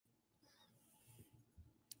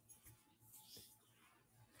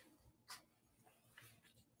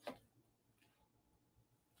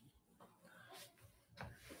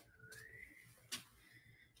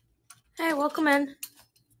welcome in.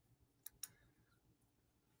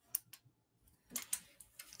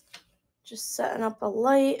 Just setting up a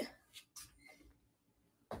light.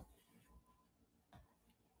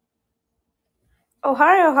 Oh,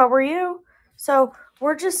 hi, how are you? So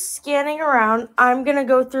we're just scanning around. I'm going to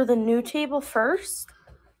go through the new table first.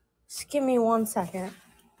 Just give me 1 second.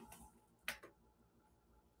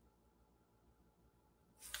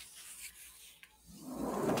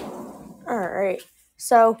 All right.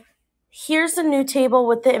 So here's the new table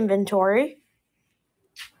with the inventory.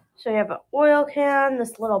 So you have an oil can,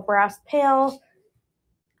 this little brass pail,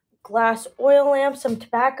 glass oil lamp, some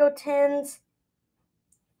tobacco tins.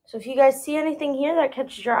 So if you guys see anything here that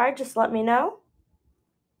catches your eye, just let me know.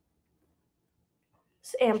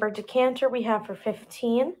 This amber decanter we have for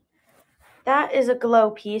 $15. That is a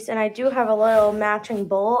glow piece, and I do have a little matching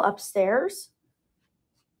bowl upstairs.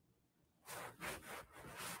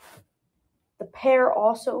 The pear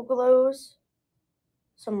also glows.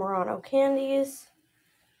 Some Murano candies.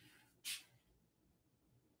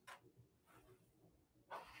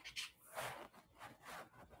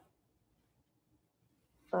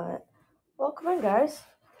 But welcome in, guys.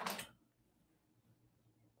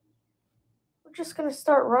 We're just going to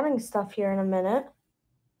start running stuff here in a minute.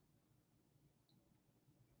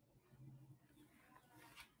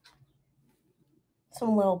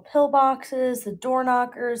 Some little pill boxes, the door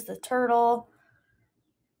knockers, the turtle.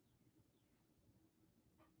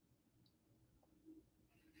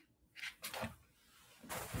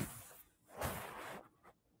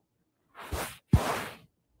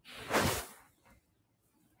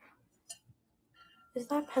 Is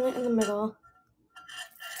that pennant in the middle?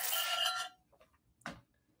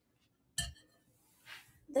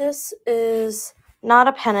 This is not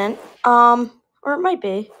a pennant, or it might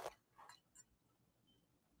be.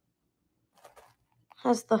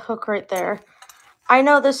 Has the hook right there. I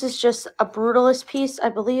know this is just a Brutalist piece, I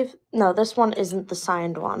believe. No, this one isn't the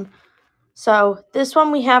signed one. So this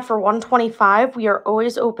one we have for $125. We are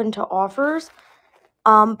always open to offers.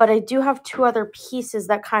 But I do have two other pieces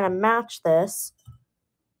that kind of match this.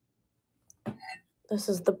 This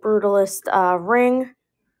is the Brutalist ring.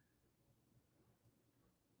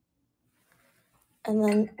 And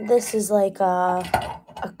then this is like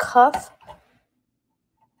a cuff.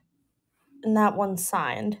 And that one's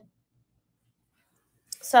signed.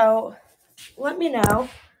 So let me know. I'm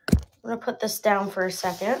going to put this down for a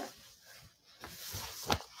second.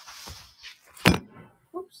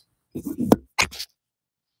 Oops.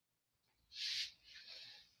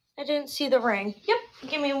 I didn't see the ring. Yep.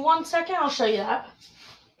 Give me 1 second. I'll show you that.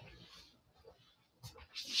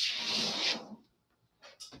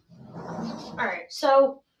 All right.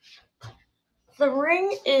 So the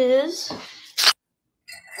ring is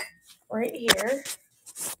right here.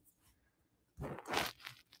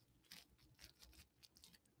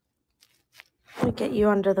 Let me get you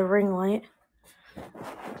under the ring light.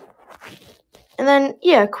 And then,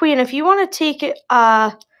 yeah, Queen, if you want to take it,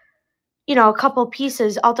 a couple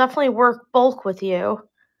pieces, I'll definitely work bulk with you.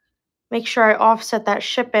 Make sure I offset that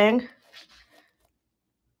shipping.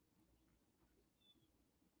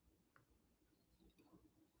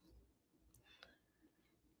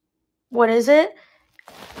 What is it?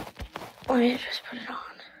 Let me just put it on.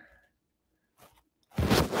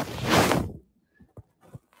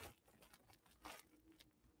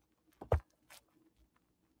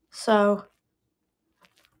 So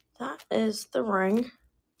that is the ring.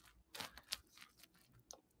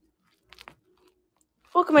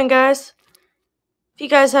 Welcome in, guys. If you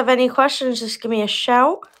guys have any questions, just give me a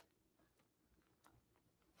shout.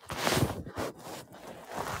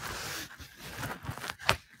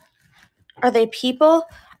 Are they people?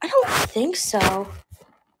 I don't think so.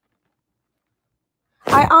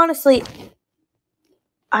 I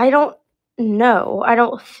don't know. I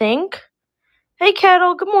don't think. Hey,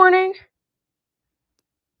 Kettle, good morning.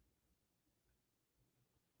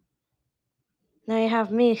 Now you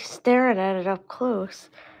have me staring at it up close.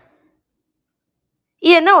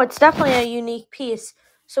 Yeah, no, it's definitely a unique piece.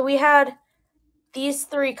 So we had these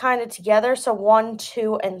three kind of together. So 1,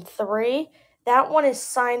 2, and 3. That one is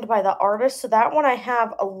signed by the artist. So that one I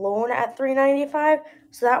have alone at $3.95.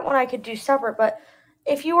 So that one I could do separate. But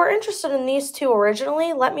if you were interested in these two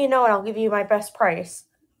originally, let me know and I'll give you my best price.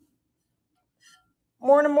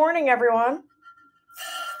 Morning, everyone.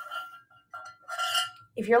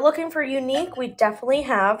 If you're looking for unique, we definitely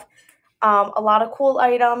have a lot of cool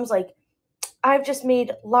items. Like I've just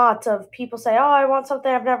made lots of people say, oh, I want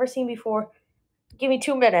something I've never seen before. Give me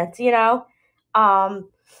 2 minutes,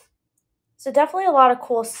 So definitely a lot of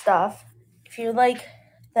cool stuff. If you like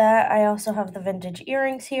that, I also have the vintage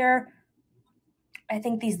earrings here. I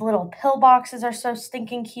think these little pill boxes are so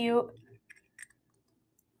stinking cute.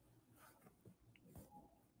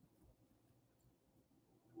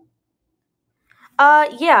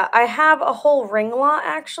 Yeah, I have a whole ring lot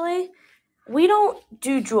actually. We don't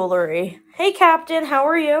do jewelry. Hey, Captain, how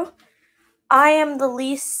are you? I am the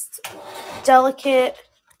least delicate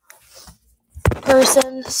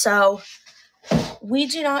person, so we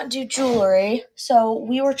do not do jewelry. So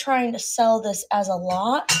we were trying to sell this as a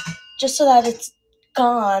lot just so that it's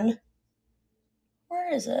gone.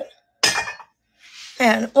 Where is it?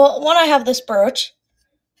 And, well, when I have this brooch,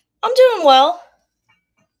 I'm doing well.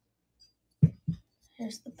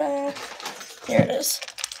 Here's the back. Here it is.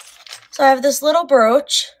 So I have this little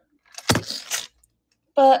brooch,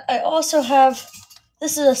 but I also have,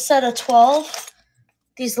 this is a set of 12,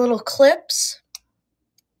 these little clips.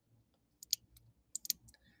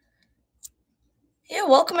 Yeah,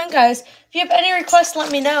 welcome in, guys. If you have any requests,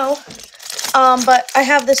 let me know. But I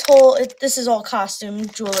have this whole, this is all costume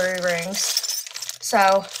jewelry rings.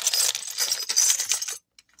 So,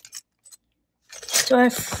 do I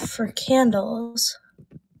have for candles?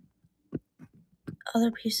 Other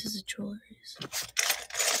pieces of jewelry.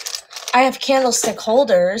 I have candlestick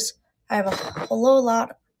holders. I have a whole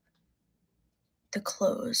lot to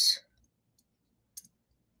close.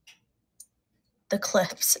 The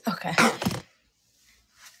clips, okay.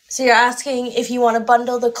 So you're asking if you want to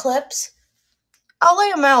bundle the clips? I'll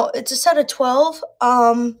lay them out. It's a set of 12.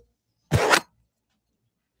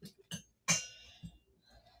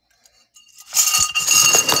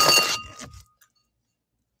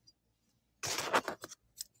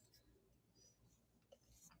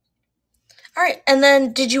 All right, and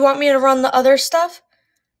then did you want me to run the other stuff?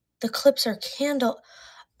 The clips are candle.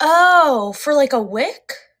 Oh, for like a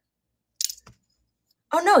wick?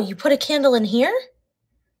 Oh no, you put a candle in here?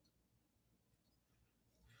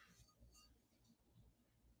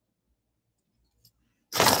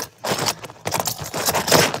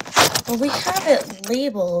 Well, we have it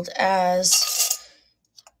labeled as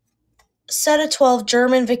set of 12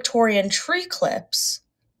 German Victorian tree clips.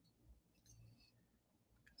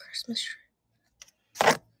 Christmas tree.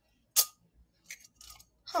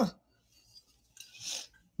 Huh.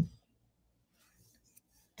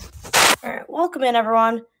 All right, welcome in,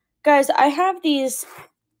 everyone. Guys, I have these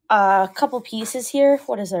couple pieces here.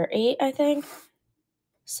 What is there? 8, I think.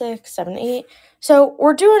 6, 7, 8. So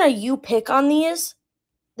we're doing a you pick on these.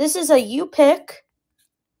 This is a you pick.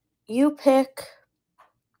 You pick.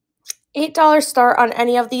 $8 start on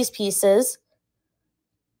any of these pieces.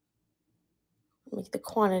 Make the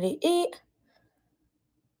quantity 8.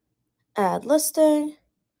 Add listing.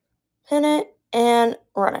 Pin it and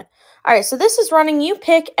run it. All right, so this is running. You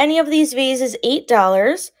pick any of these vases,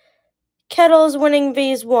 $8. Kettle is winning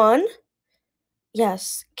vase 1.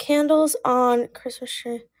 Yes, candles on Christmas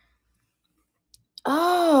tree.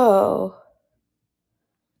 Oh.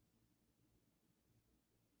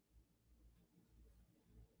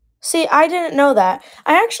 See, I didn't know that.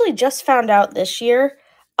 I actually just found out this year.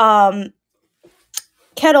 Kettle,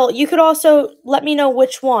 you could also let me know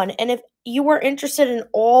which one. And if you were interested in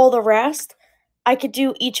all the rest, I could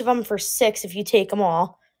do each of them for 6 if you take them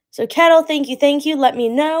all. So, Kettle, thank you, thank you. Let me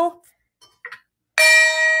know.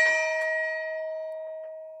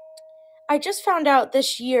 I just found out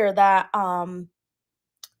this year that,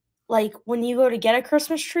 like, when you go to get a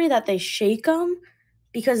Christmas tree, that they shake them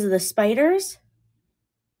because of the spiders.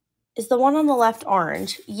 Is the one on the left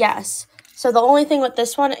orange? Yes. So the only thing with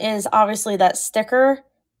this one is obviously that sticker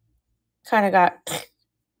kind of got,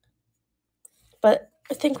 but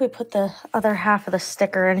I think we put the other half of the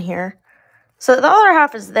sticker in here. So the other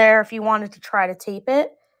half is there if you wanted to try to tape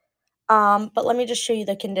it. But let me just show you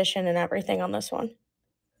the condition and everything on this one.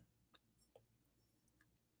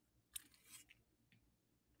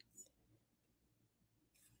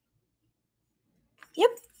 Yep,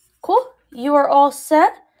 cool. You are all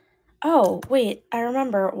set. Oh, wait, I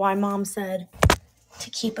remember why Mom said to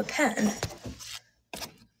keep a pen,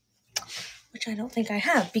 which I don't think I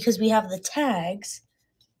have because we have the tags.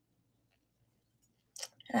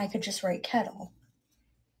 And I could just write kettle.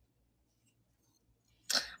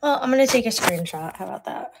 Well, I'm going to take a screenshot. How about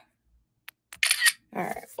that? All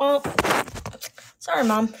right. Well, sorry,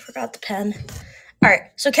 Mom. Forgot the pen. All right.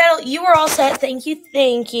 So, Kettle, you were all set. Thank you.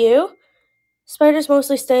 Thank you. Spiders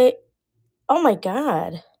mostly stay... Oh, my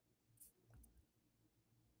God.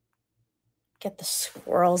 Get the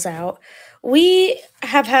squirrels out. We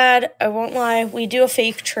have had, I won't lie, we do a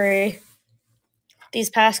fake tree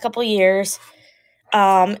these past couple years.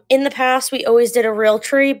 In the past, we always did a real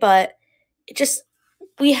tree, but it just...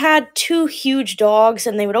 We had 2 huge dogs,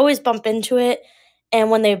 and they would always bump into it, And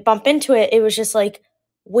when they bump into it, it was just like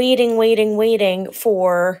waiting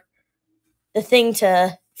for the thing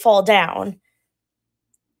to fall down.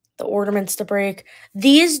 The ornaments to break.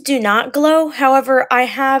 These do not glow. However, I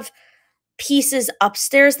have pieces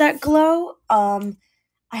upstairs that glow. I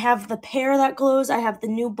have the pear that glows. I have the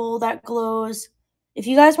new bowl that glows. If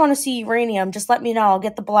you guys want to see uranium, just let me know. I'll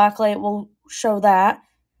get the black light. We'll show that.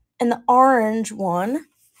 And the orange one.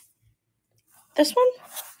 This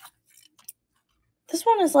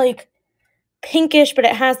one is like pinkish, but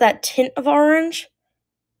it has that tint of orange.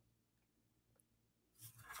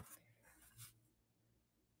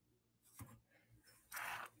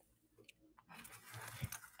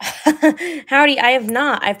 Howdy, I have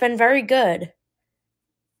not. I've been very good.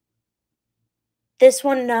 This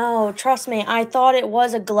one, no. Trust me, I thought it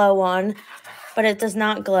was a glow one, but it does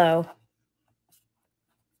not glow.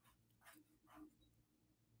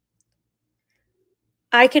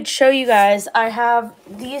 I could show you guys. I have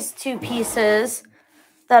these two pieces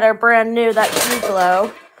that are brand new that do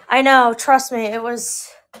glow. I know, trust me, it was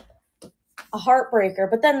a heartbreaker.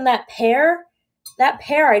 But then that pear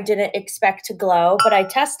I didn't expect to glow, but I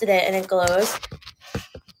tested it and it glows.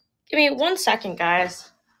 Give me 1 second,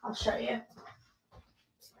 guys. I'll show you.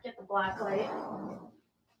 Get the black light.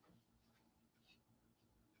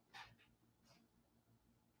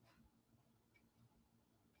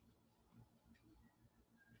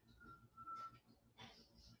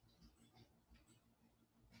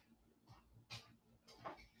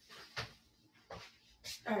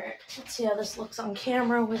 Alright, let's see how this looks on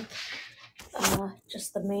camera with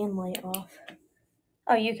just the main light off.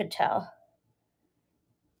 Oh, you could tell.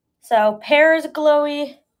 So, pear is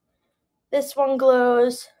glowy. This one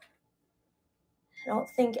glows. I don't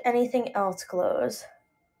think anything else glows.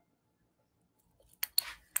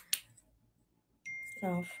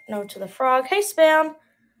 No to the frog. Hey, Spam!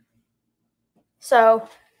 So,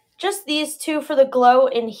 just these two for the glow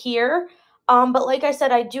in here. But like I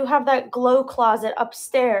said, I do have that glow closet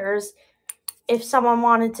upstairs if someone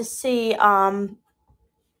wanted to see, the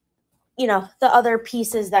other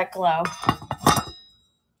pieces that glow.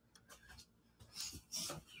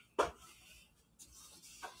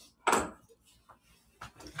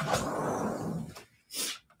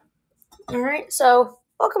 Alright, so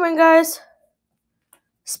welcome in, guys.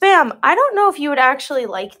 Spam, I don't know if you would actually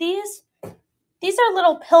like these. These are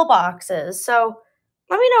little pill boxes, so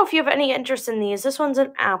let me know if you have any interest in these. This one's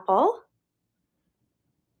an apple.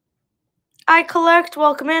 I collect,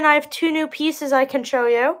 welcome in. I have 2 new pieces I can show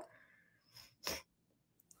you.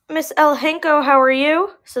 Miss El Henko, how are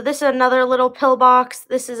you? So this is another little pill box.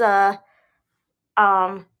 This is a,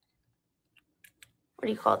 what do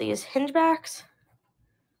you call these? Hingebacks?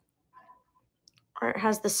 Or it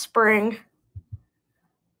has the spring.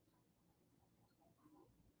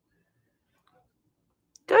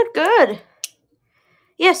 Good.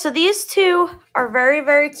 Yeah, so these two are very,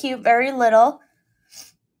 very cute, very little.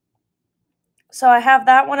 So I have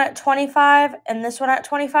that one at 25 and this one at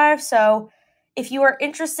 25. So if you are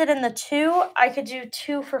interested in the 2, I could do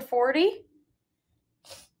 2 for 40.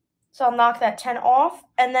 So I'll knock that 10 off.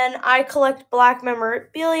 And then I collect black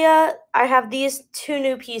memorabilia. I have these 2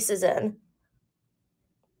 new pieces in.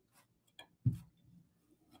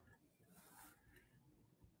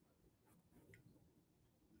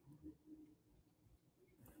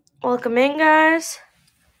 Welcome in, guys.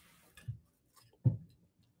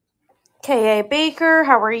 K.A. Baker,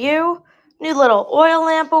 how are you? New little oil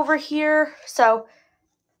lamp over here. So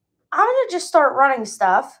I'm going to just start running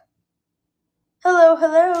stuff.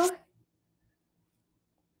 Hello.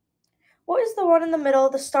 What is the one in the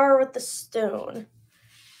middle, the star with the stone?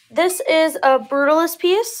 This is a Brutalist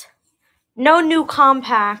piece. No new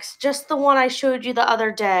compacts, just the one I showed you the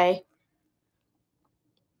other day.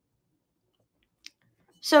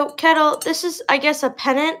 So, Kettle, this is, I guess, a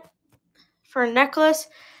pennant for a necklace.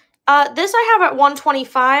 This I have at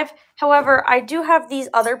 125. However, I do have these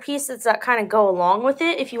other pieces that kind of go along with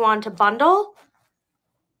it if you want to bundle.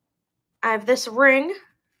 I have this ring.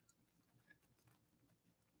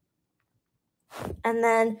 And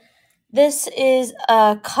then this is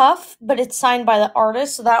a cuff, but it's signed by the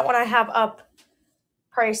artist. So that one I have up,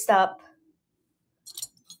 priced up.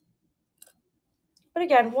 But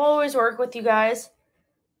again, we'll always work with you guys.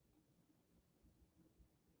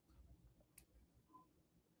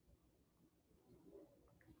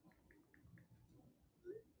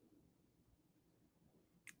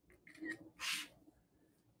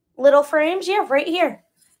 Little frames? Yeah, right here.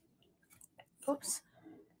 Oops.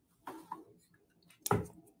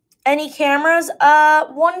 Any cameras?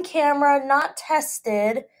 One camera, not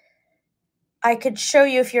tested. I could show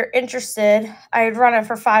you if you're interested. I'd run it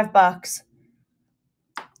for $5.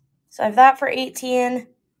 So I have that for 18.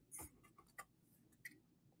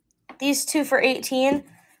 These two for 18.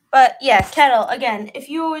 But yeah, Kettle, again, if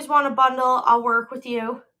you always want a bundle, I'll work with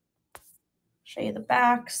you. Show you the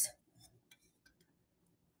backs.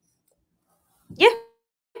 Yeah.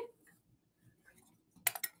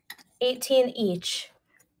 18 each.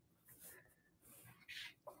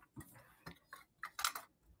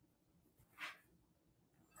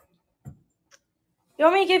 You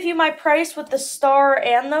want me to give you my price with the star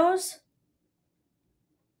and those?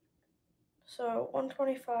 So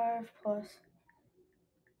 125 plus.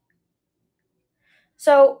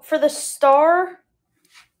 So for the star,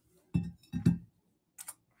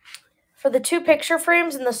 for the 2 picture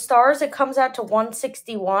frames and the stars, it comes out to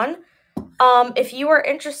 161. If you are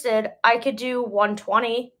interested, I could do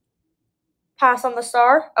 120. Pass on the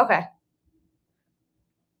star? Okay.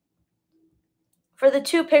 For the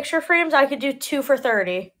 2 picture frames, I could do 2 for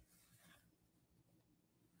 30.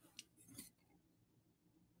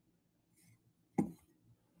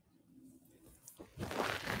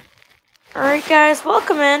 Alright guys,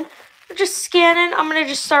 welcome in. We're just scanning. I'm going to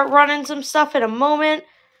just start running some stuff in a moment.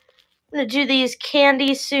 I'm going to do these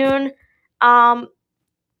candies soon.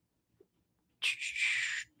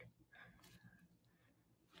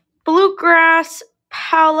 Bluegrass,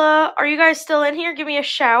 Paula, are you guys still in here? Give me a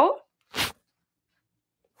shout.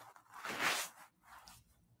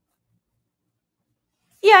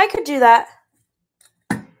 Yeah, I could do that.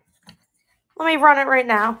 Let me run it right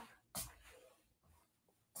now.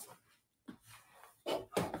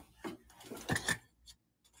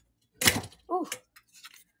 Ooh.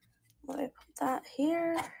 Let me put that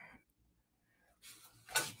here.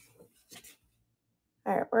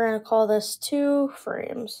 All right, we're going to call this 2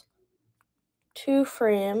 frames. 2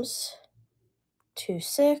 frames. 2,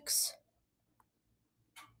 6.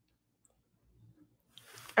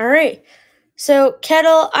 All right. So,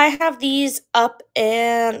 Kettle, I have these up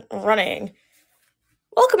and running.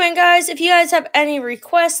 Welcome in, guys. If you guys have any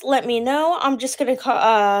requests, let me know. I'm just going to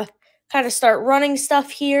kind of start running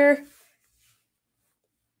stuff here.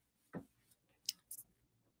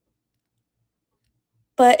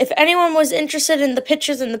 But if anyone was interested in the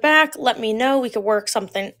pictures in the back, let me know. We could work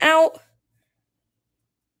something out.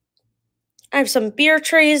 I have some beer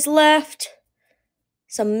trays left.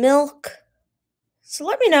 Some milk. So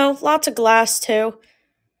let me know. Lots of glass, too.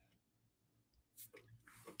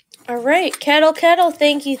 All right. Kettle,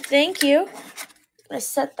 thank you. I'm going to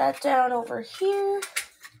set that down over here.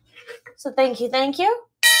 So thank you.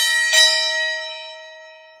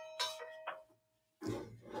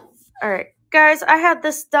 All right. Guys, I had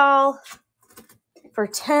this doll for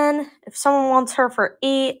 10. If someone wants her for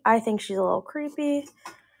 8, I think she's a little creepy.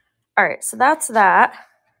 All right. So that's that.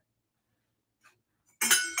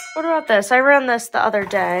 What about this? I ran this the other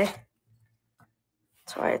day.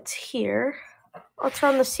 That's why it's here. Let's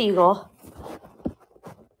run the seagull.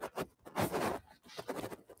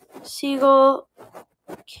 Seagull,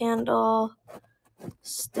 candle,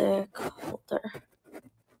 stick, holder.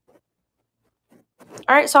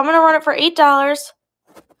 All right, so I'm going to run it for $8.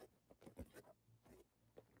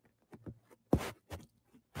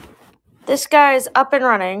 This guy is up and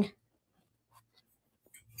running.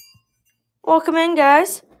 Welcome in,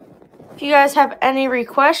 guys. If you guys have any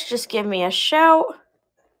requests, just give me a shout.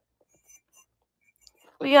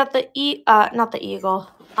 We got the not the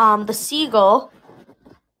eagle, the seagull,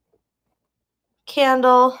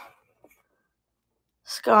 candle,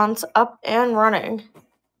 sconce up and running.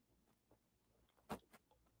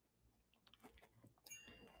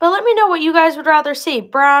 But let me know what you guys would rather see.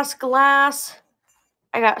 Brass, glass.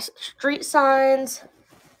 I got street signs,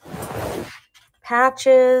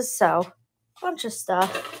 patches, so a bunch of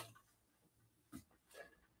stuff.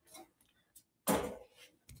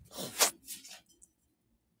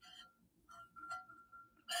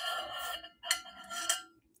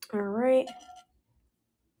 All right.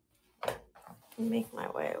 Make my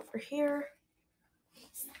way over here.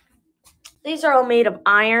 These are all made of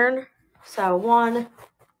iron. So 1,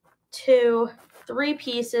 2, 3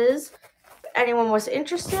 pieces. If anyone was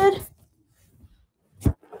interested,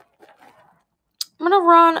 I'm going to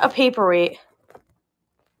run a paperweight. I'm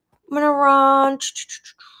going to run,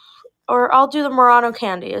 or I'll do the Murano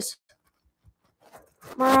candies.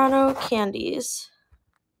 Murano candies.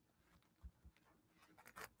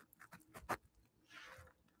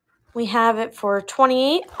 We have it for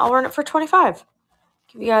 28. I'll run it for 25.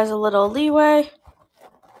 Give you guys a little leeway.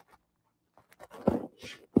 All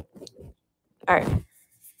right.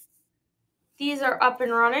 These are up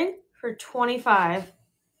and running for 25.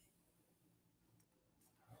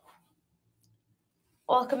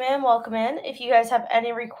 Welcome in, welcome in. If you guys have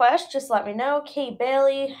any requests, just let me know. Kay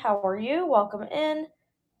Bailey, how are you? Welcome in.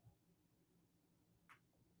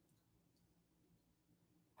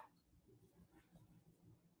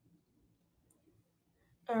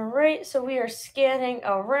 All right, so we are scanning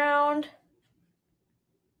around.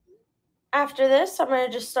 After this, I'm going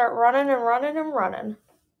to just start running and running and running.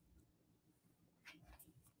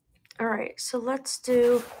 All right, so let's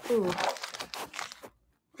do, let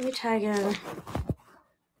me tag in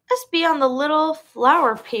SB on the little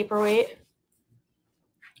flower paperweight.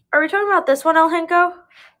 Are we talking about this one, El Henko?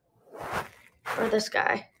 Or this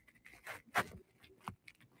guy?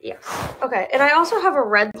 Yes. Okay, and I also have a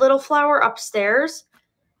red little flower upstairs.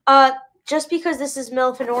 Just because this is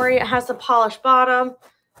Milfinori, it has the polished bottom.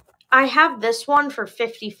 I have this one for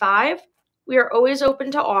 $55. We are always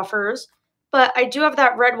open to offers, but I do have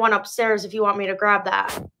that red one upstairs if you want me to grab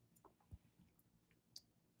that.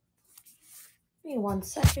 Give me 1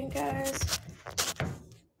 second, guys.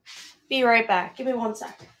 Be right back. Give me 1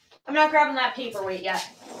 second. I'm not grabbing that paperweight yet.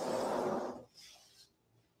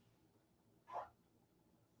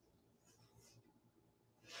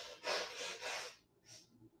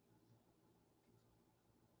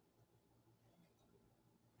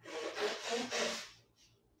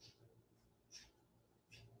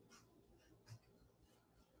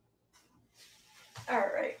 All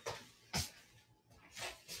right.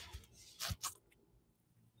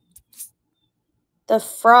 The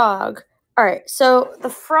frog. All right, so the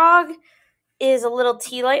frog is a little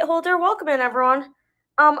tea light holder. Welcome in, everyone.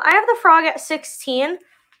 I have the frog at 16.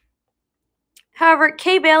 However,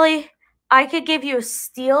 Kay Bailey, I could give you a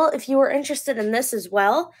steal if you were interested in this as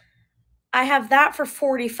well. I have that for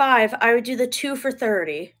 45. I would do the 2 for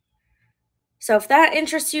 30. So if that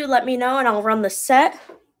interests you, let me know and I'll run the set.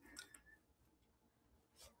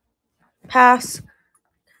 Pass.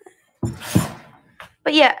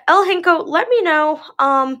 But yeah, El Henko, let me know.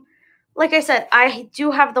 Like I said, I do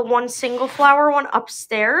have the one single flower one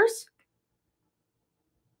upstairs.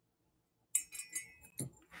 I'm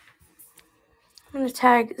going to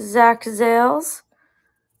tag Zach Zales.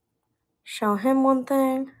 Show him one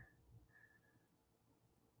thing.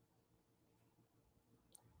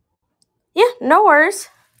 Yeah, no worries.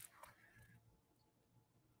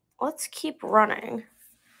 Let's keep running.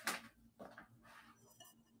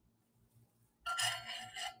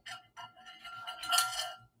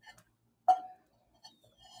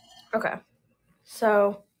 Okay,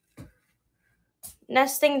 so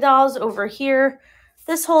nesting dolls over here.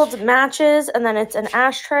 This holds matches, and then it's an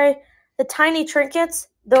ashtray. The tiny trinkets,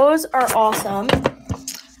 those are awesome.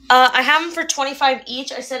 I have them for 25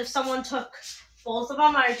 each. I said if someone took both of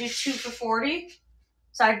them, I would do 2 for 40.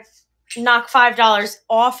 So I'd knock $5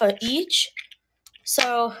 off of each.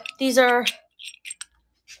 So these are,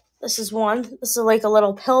 this is one. This is like a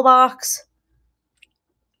little pill box.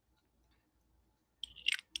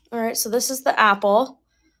 All right, so this is the apple.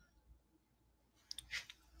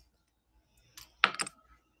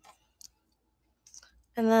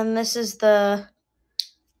 And then this is the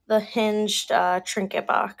hinged trinket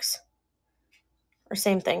box. Or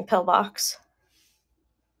same thing, pill box.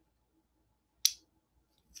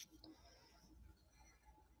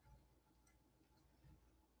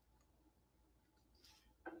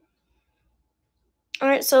 All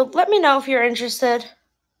right, so let me know if you're interested.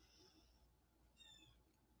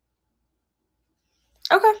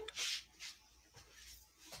 Okay.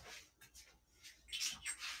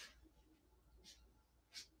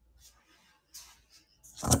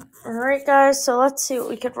 All right, guys, so let's see what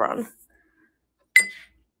we could run.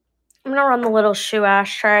 I'm going to run the little shoe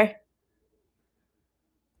ashtray.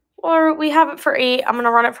 Or we have it for 8. I'm going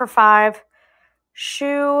to run it for 5.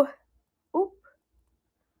 Shoe. Oop.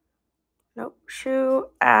 Nope. Shoe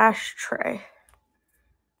ashtray.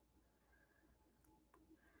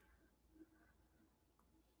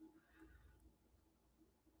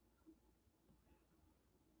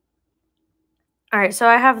 All right, so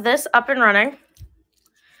I have this up and running.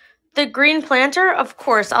 The green planter, of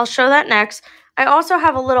course, I'll show that next. I also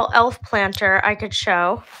have a little elf planter I could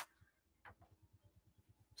show.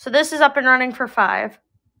 So this is up and running for 5.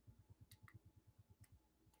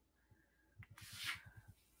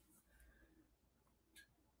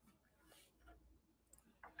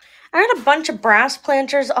 I got a bunch of brass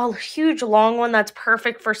planters, a huge long one that's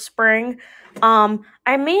perfect for spring.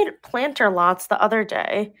 I made planter lots the other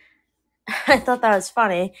day. I thought that was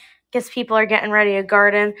funny. Guess people are getting ready to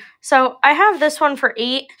garden. So I have this one for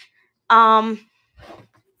 8. But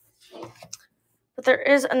there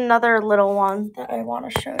is another little one that I want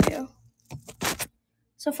to show you.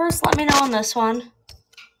 So first, let me know on this one.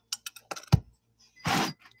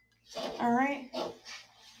 All right.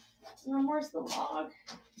 And then where's the log?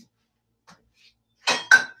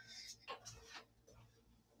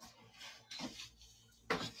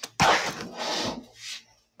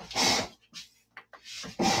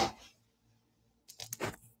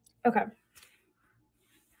 Okay.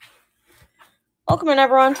 Welcome in,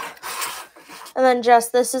 everyone. And then Jess,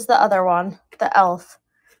 this is the other one, the elf.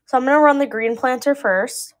 So I'm going to run the green planter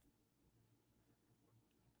first.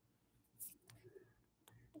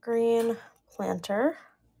 Green planter.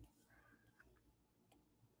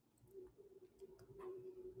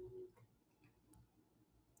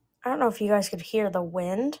 I don't know if you guys could hear the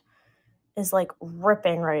wind is like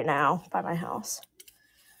ripping right now by my house.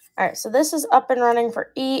 All right, so this is up and running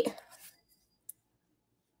for eat.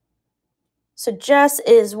 So Jess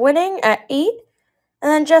is winning at 8.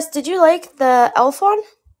 And then Jess, did you like the elf one?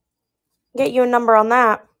 Get you a number on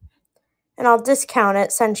that. And I'll discount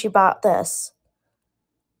it since you bought this.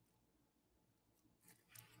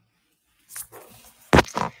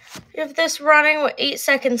 You have this running with 8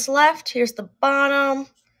 seconds left. Here's the bottom.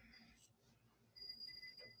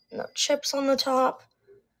 No chips on the top.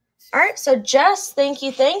 All right, so Jess, thank you.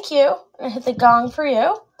 I'm going to hit the gong for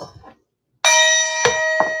you.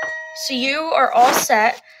 So you are all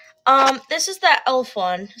set. This is that elf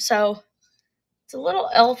one. So it's a little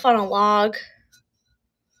elf on a log.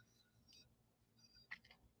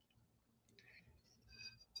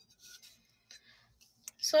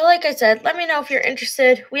 So like I said, let me know if you're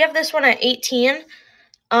interested. We have this one at 18.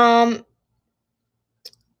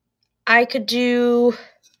 I could do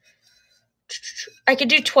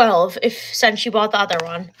 12 since you bought the other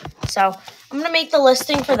one. So I'm going to make the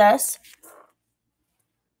listing for this.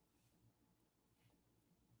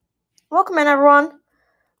 Welcome in, everyone.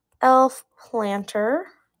 Elf planter.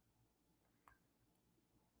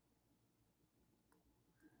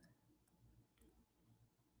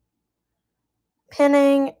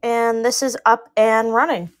 Pinning, and this is up and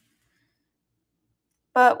running.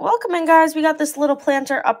 But welcome in, guys. We got this little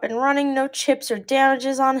planter up and running. No chips or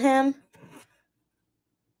damages on him.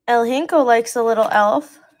 El Hinko likes a little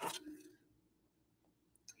elf.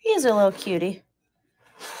 He's a little cutie.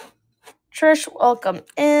 Trish, welcome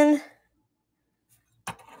in.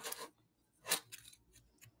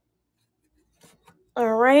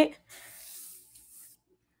 All right.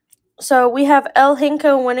 So we have El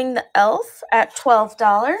Hinko winning the elf at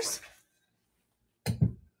 $12.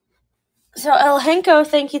 So El Hinko,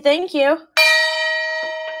 thank you.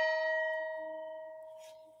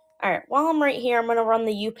 All right, while I'm right here, I'm going to run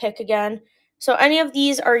the U pick again. So any of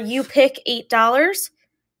these are U pick $8.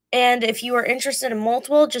 And if you are interested in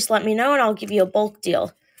multiple, just let me know and I'll give you a bulk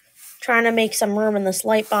deal. Trying to make some room in this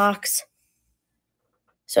light box.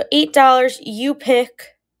 So $8 you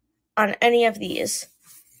pick on any of these.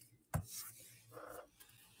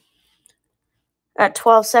 Got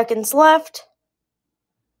 12 seconds left.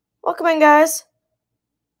 Welcome in, guys.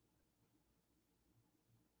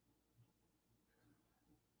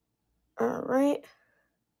 All right.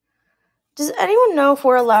 Does anyone know if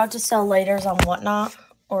we're allowed to sell lighters on Whatnot?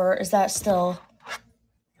 Or is that still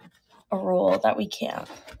a rule that we can't?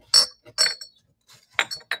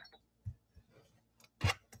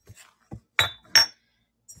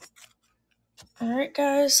 All right,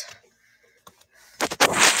 guys. I'm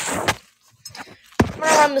going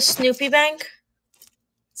to run the Snoopy Bank.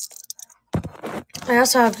 I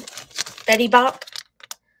also have Betty Bop.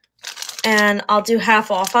 And I'll do half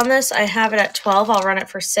off on this. I have it at 12. I'll run it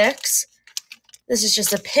for 6. This is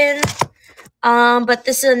just a pin. But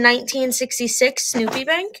this is a 1966 Snoopy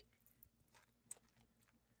Bank.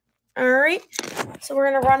 All right. So we're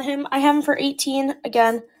going to run him. I have him for 18.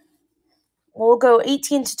 Again, we'll go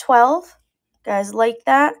 18 to 12. Guys like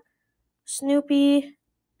that? Snoopy,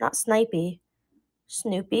 not Snipey.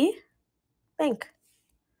 Snoopy Bank.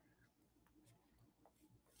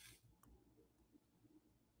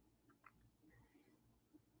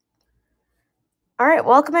 All right,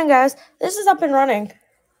 welcome in, guys. This is up and running.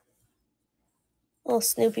 Little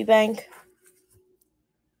Snoopy Bank.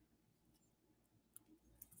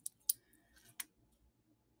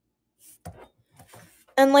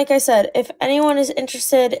 And like I said, if anyone is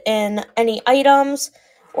interested in any items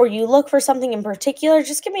or you look for something in particular,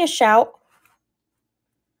 just give me a shout.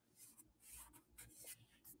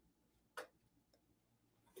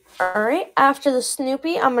 All right, after the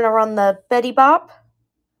Snoopy, I'm going to run the Betty Bop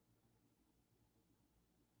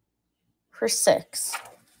for 6.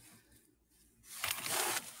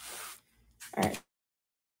 All right.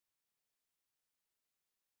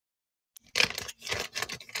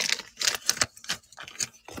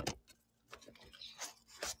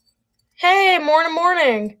 Hey,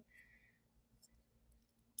 morning.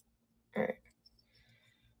 All right.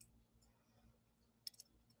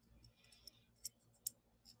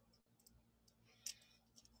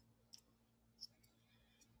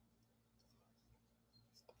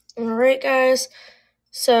 All right, guys.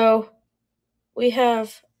 So we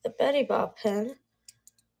have the Betty Bop pin.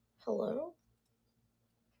 Hello.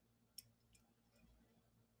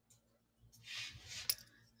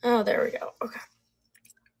 Oh, there we go. Okay.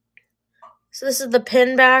 So this is the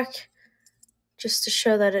pin back, just to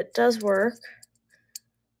show that it does work.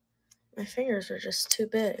 My fingers are just too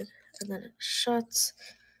big, and then it shuts.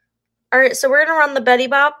 All right, so we're gonna run the Betty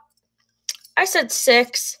Bop. I said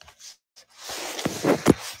 6.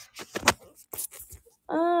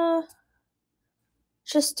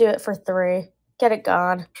 Just do it for 3. Get it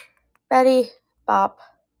gone. Betty Bop.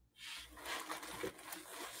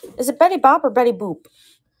 Is it Betty Bop or Betty Boop?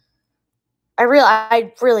 I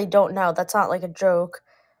really don't know. That's not like a joke.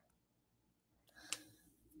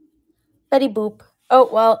 Betty Boop. Oh,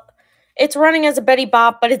 well, it's running as a Betty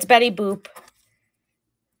Bop, but it's Betty Boop.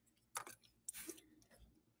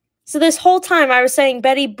 So this whole time I was saying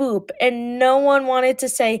Betty Boop, and no one wanted to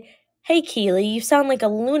say, hey, Keely, you sound like a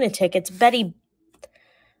lunatic. It's Betty...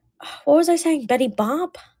 What was I saying? Betty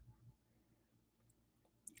Bop?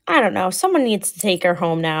 I don't know. Someone needs to take her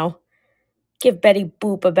home now. Give Betty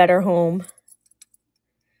Boop a better home.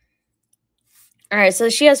 All right, so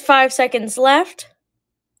she has 5 seconds left.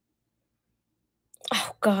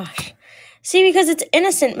 Oh, gosh. See, because it's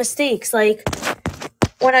innocent mistakes. Like,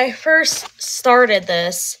 when I first started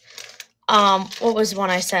this, what was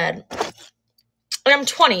one I said? And I'm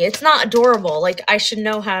 20. It's not adorable. Like, I should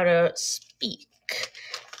know how to speak.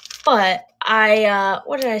 But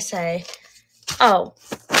what did I say? Oh.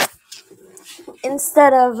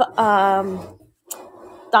 Instead of,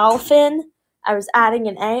 dolphin, I was adding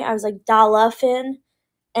an A. I was like, dolphin.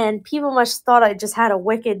 And people must have thought I just had a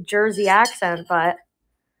wicked Jersey accent, but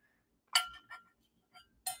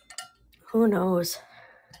who knows?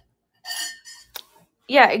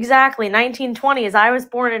 Yeah, exactly. 1920s. I was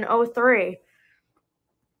born in 03.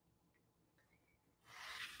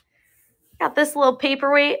 Got this little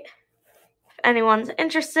paperweight if anyone's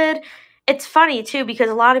interested. It's funny, too, because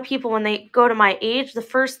a lot of people, when they go to my age, the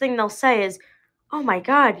first thing they'll say is, oh my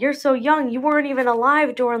God, you're so young. You weren't even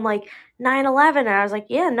alive during like 9/11. And I was like,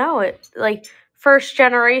 yeah, no, it like first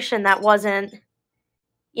generation that wasn't,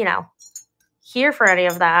 here for any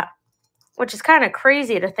of that, which is kind of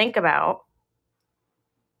crazy to think about.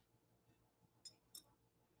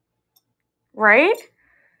 Right?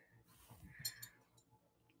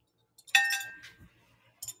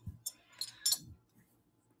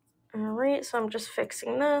 All right, so I'm just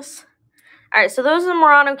fixing this. All right, so those are the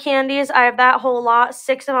Murano candies. I have that whole lot,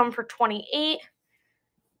 6 of them for $28.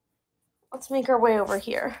 Let's make our way over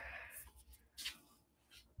here.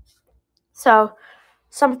 So,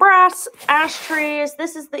 some brass ashtrays.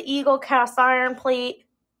 This is the Eagle cast iron plate.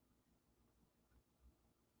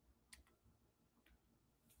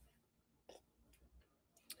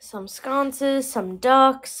 Some sconces, some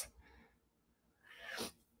ducks.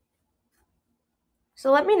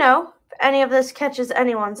 So let me know if any of this catches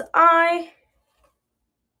anyone's eye.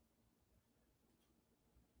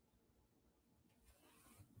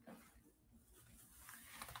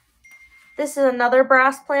 This is another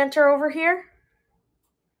brass planter over here.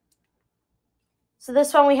 So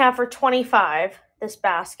this one we have for $25, this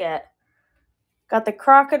basket. Got the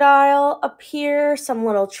crocodile up here, some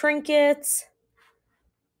little trinkets.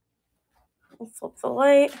 We'll flip the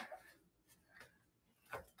light.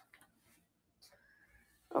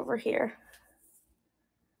 Over here.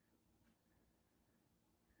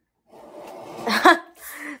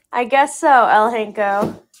 I guess so, El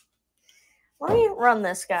Henko. Let me run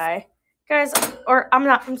this guy. Guys,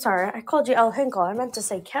 I'm sorry. I called you El Henko. I meant to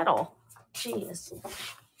say kettle. Jeez.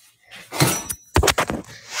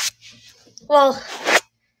 Well,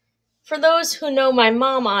 for those who know my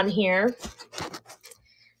mom on here,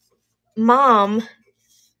 Mom,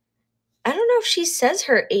 I don't know if she says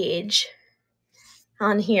her age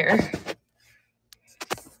on here.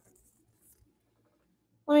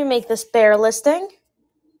 Let me make this bear listing.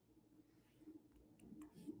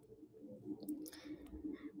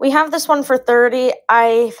 We have this one for $30.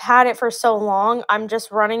 I've had it for so long. I'm just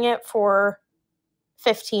running it for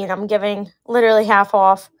 $15. I'm giving literally half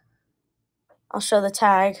off. I'll show the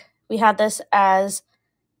tag. We had this as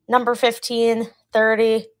number 15,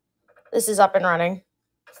 30. This is up and running.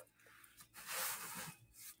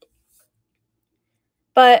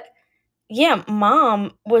 But yeah,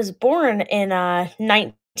 Mom was born in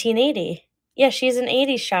 1980. Yeah, she's an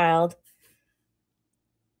 80s child.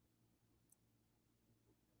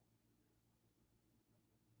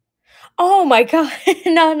 Oh my God.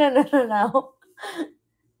 No.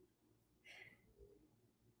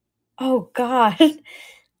 Oh God. A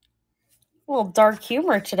little dark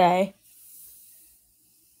humor today.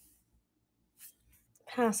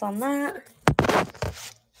 Pass on that.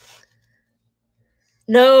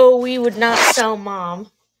 No, we would not sell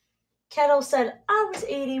Mom. Kettle said I was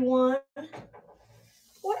 81.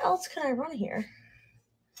 What else can I run here?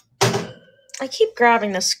 I keep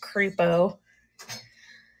grabbing this creepo.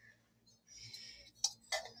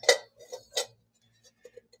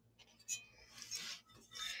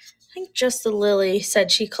 I think Just the Lily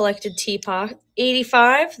said she collected teapot.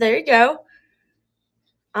 85. There you go.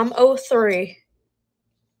 I'm 03.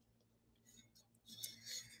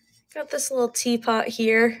 Got this little teapot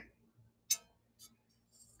here.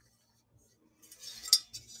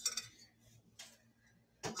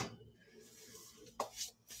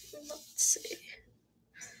 Let's see.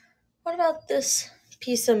 What about this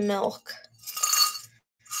piece of milk?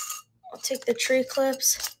 I'll take the tree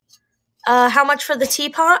clips. How much for the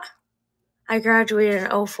teapot? I graduated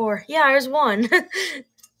in 04. Yeah, I was 1.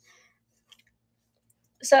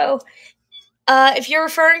 So, if you're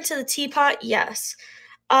referring to the teapot, yes.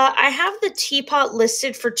 I have the teapot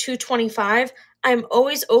listed for $225. I'm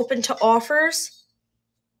always open to offers.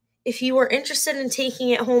 If you were interested in taking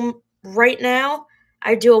it home right now,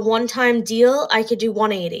 I do a one-time deal. I could do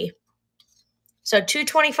 $180. So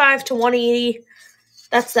 $225 to $180.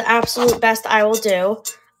 That's the absolute best I will do.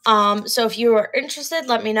 So if you are interested,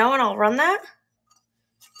 let me know and I'll run that.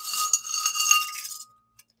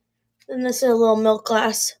 Then this is a little milk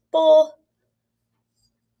glass bowl.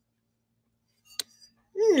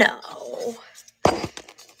 No.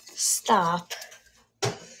 Stop.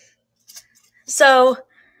 So,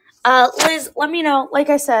 Liz, let me know. Like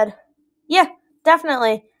I said, yeah,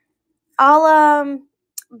 definitely. I'll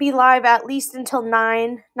be live at least until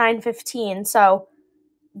 9:15. So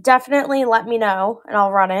definitely let me know and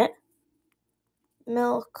I'll run it.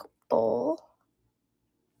 Milk bowl.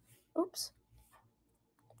 Oops.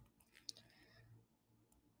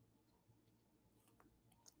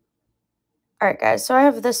 All right, guys. So I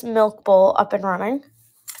have this milk bowl up and running.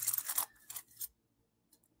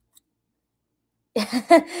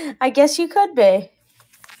 I guess you could be.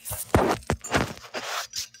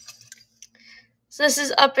 So this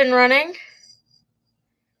is up and running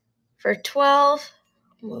for 12.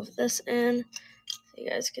 Move this in so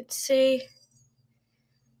you guys could see.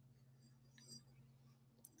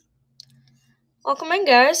 Welcome in,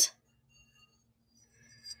 guys.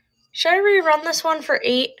 Should I rerun this one for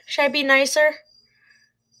 8? Should I be nicer?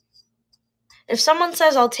 If someone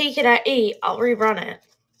says I'll take it at 8, I'll rerun it.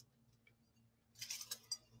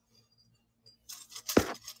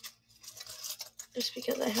 Just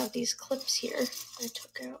because I have these clips here I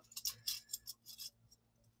took out.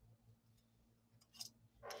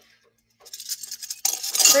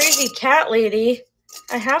 Crazy cat lady.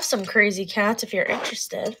 I have some crazy cats if you're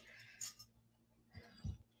interested.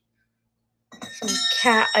 Some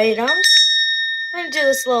cat items. I'm going to do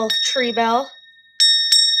this little tree bell.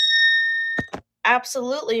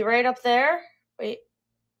 Absolutely, right up there. Wait,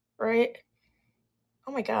 right.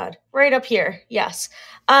 Oh my god, right up here. Yes.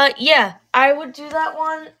 Yeah, I would do that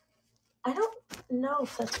one. I don't know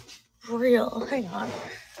if that's real. Hang on.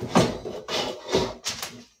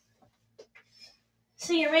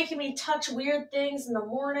 See, you're making me touch weird things in the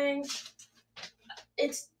morning.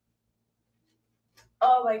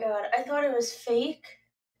 Oh my god, I thought it was fake.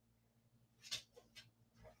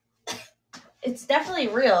 It's definitely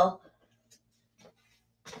real.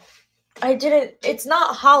 It's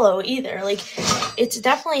not hollow either. Like, it's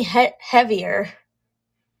definitely heavier.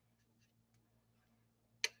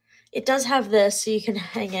 It does have this, so you can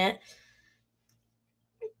hang it.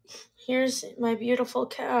 Here's my beautiful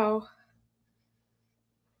cow.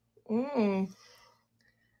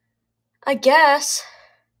 I guess.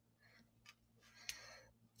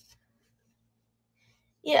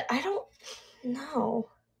 Yeah, I don't know.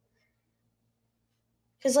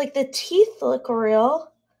 Because, like, the teeth look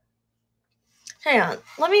real. Hang on.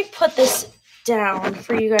 Let me put this down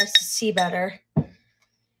for you guys to see better.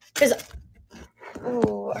 Because,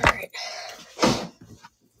 all right.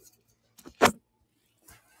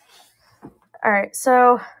 All right,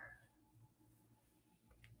 so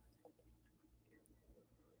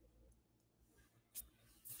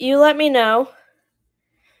you let me know.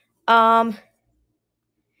 That's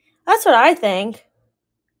what I think.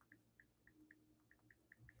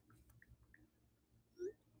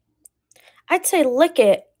 I'd say lick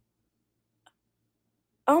it.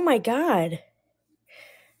 Oh my god.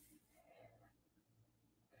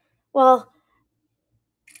 Well,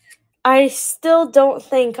 I still don't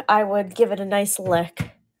think I would give it a nice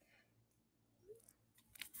lick.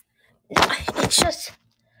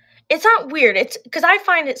 It's not weird. It's because I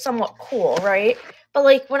find it somewhat cool, right? But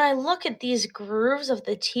like when I look at these grooves of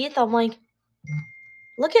the teeth, I'm like,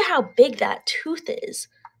 Look at how big that tooth is.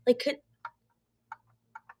 Like,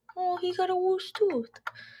 oh, he got a loose tooth.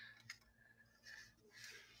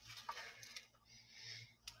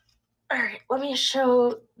 All right, let me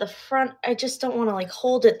show the front. I just don't want to like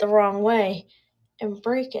hold it the wrong way and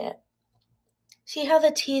break it. See how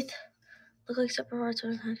the teeth look like separate parts?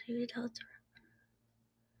 How do you tell it's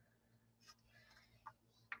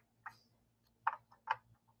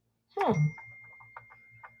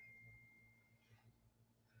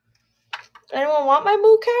Anyone want my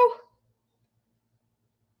moo cow?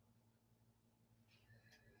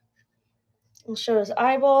 I'll show his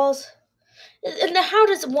eyeballs. And how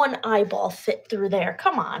does one eyeball fit through there?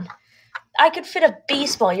 Come on. I could fit a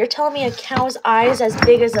baseball. You're telling me a cow's eye is as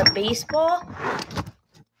big as a baseball?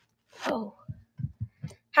 Oh.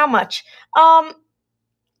 How much?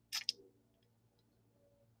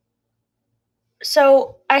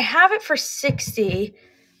 So I have it for $60,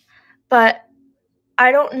 but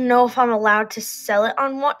I don't know if I'm allowed to sell it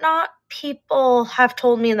on Whatnot. People have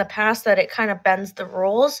told me in the past that it kind of bends the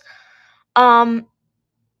rules.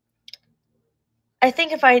 I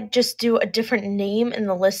think if I just do a different name in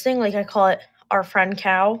the listing, like I call it Our Friend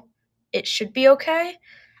Cow, it should be okay.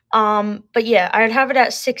 But yeah, I'd have it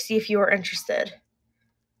at 60 if you were interested.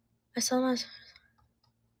 I saw that.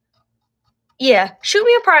 Yeah, shoot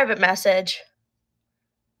me a private message.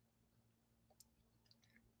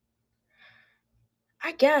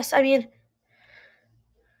 I guess. I mean,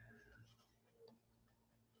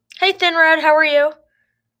 hey, Thin Red, how are you?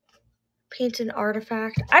 Paint an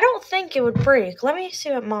artifact. I don't think it would break. Let me see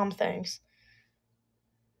what Mom thinks.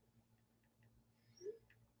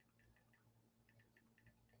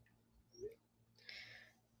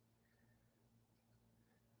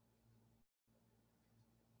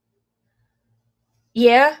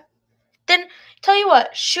 Yeah? Then, tell you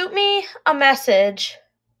what, shoot me a message.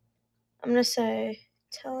 I'm going to say,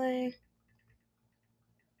 telling.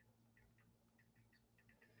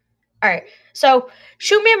 All right. So,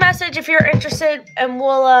 shoot me a message if you're interested, and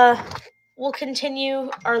we'll continue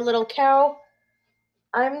our little cow.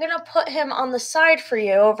 I'm going to put him on the side for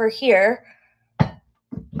you over here. Oh,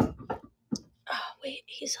 wait,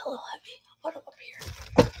 he's a little heavy. I'll put him up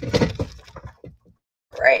here.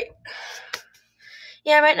 Right.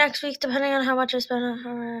 Yeah, I might next week, depending on how much I spend on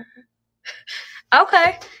her.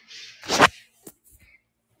 Okay.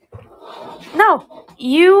 No,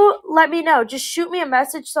 you let me know. Just shoot me a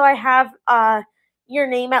message so I have your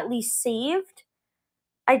name at least saved.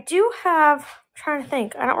 I do have, I'm trying to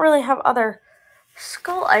think, I don't really have other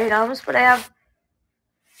skull items, but I have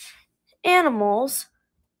animals.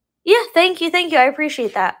 Yeah, thank you. I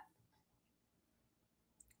appreciate that.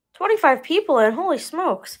 25 people in, holy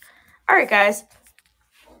smokes. All right, guys,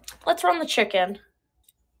 let's run the chicken.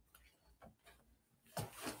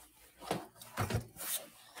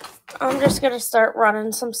 I'm just going to start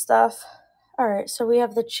running some stuff. All right, so we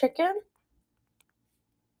have the chicken.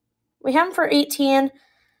 We have them for 18.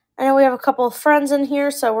 I know we have a couple of friends in here,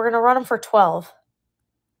 so we're going to run them for 12.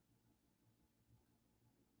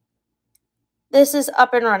 This is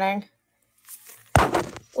up and running.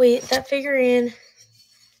 Wait, that figurine,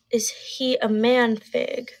 is he a man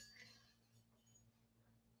fig?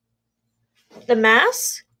 The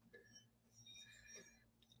mask?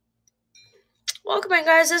 Welcome in,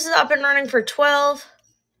 guys. This is up and running for 12.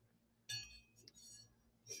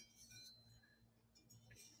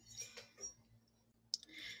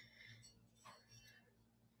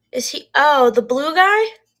 Is he, oh, the blue guy?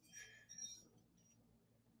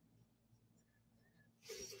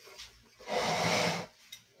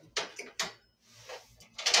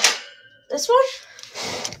 This one?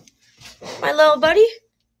 My little buddy?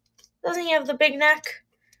 Doesn't he have the big neck?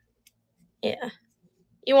 Yeah.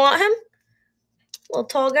 You want him? Little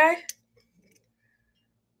tall guy?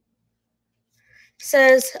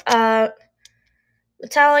 Says,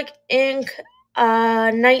 Metallic ink,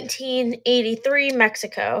 1983,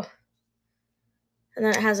 Mexico. And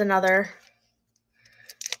then it has another.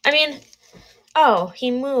 I mean, oh, he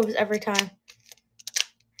moves every time.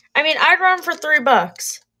 I mean, I'd run for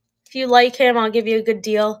 $3. If you like him, I'll give you a good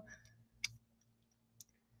deal.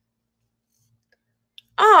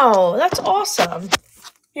 Oh, that's awesome.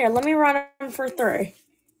 Here, let me run him for $3.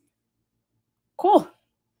 Cool.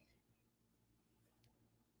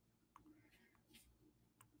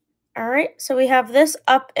 All right, so we have this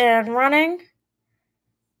up and running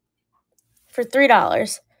for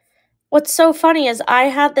 $3. What's so funny is I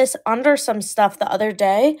had this under some stuff the other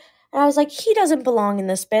day, and I was like, he doesn't belong in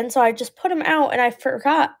this bin, so I just put him out, and I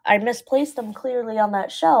forgot. I misplaced him clearly on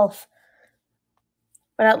that shelf.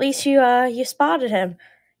 But at least you spotted him.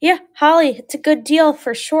 Yeah, Holly, it's a good deal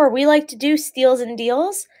for sure. We like to do steals and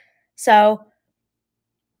deals. So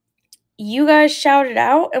you guys shout it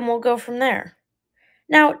out and we'll go from there.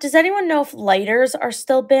 Now, does anyone know if lighters are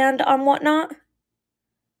still banned on Whatnot?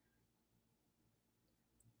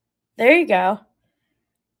 There you go.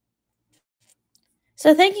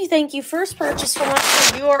 So thank you. First purchase from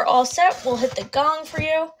us. You are all set. We'll hit the gong for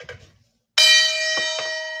you.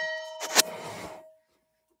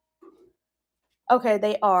 Okay,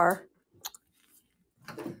 they are.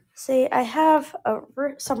 See, I have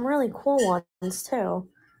some really cool ones too.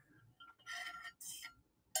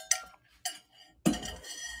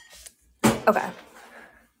 Okay.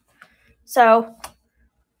 So,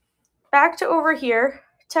 back to over here.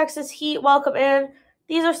 Texas Heat, welcome in.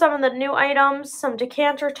 These are some of the new items, some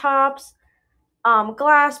decanter tops,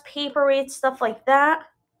 glass, paperweights, stuff like that.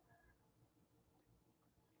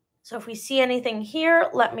 So if we see anything here,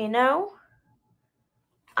 let me know.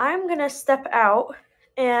 I'm going to step out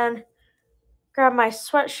and grab my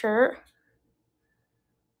sweatshirt.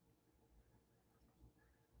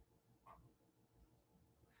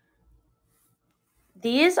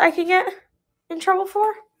 These I could get in trouble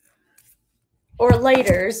for? Or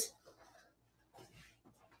lighters.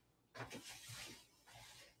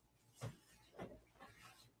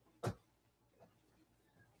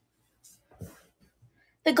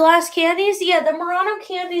 The glass candies? Yeah, the Murano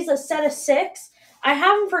candies, a set of 6. I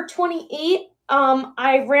have them for 28.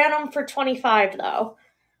 I ran them for 25 though.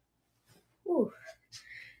 Ooh.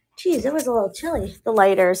 Geez, it was a little chilly. The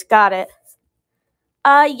lighters, got it.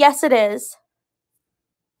 Yes it is.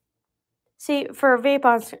 See, for a vape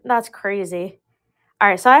on, that's crazy.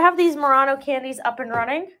 Alright, so I have these Murano candies up and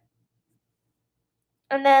running.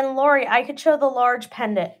 And then, Lori, I could show the large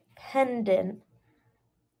pendant. Pendant.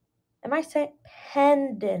 Am I saying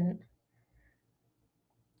pendant?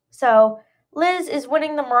 So, Liz is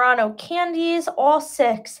winning the Murano candies, all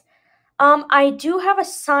 6. I do have a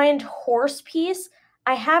signed horse piece.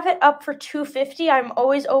 I have it up for $250. I'm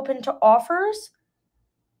always open to offers.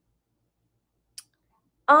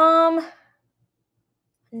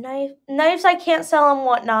 Knives I can't sell and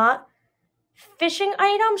whatnot. Fishing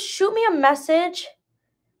items, shoot me a message.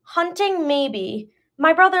 Hunting, maybe.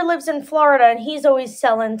 My brother lives in Florida and he's always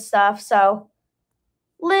selling stuff, so.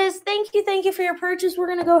 Liz, thank you for your purchase. We're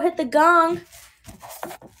gonna go hit the gong.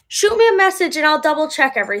 Shoot me a message and I'll double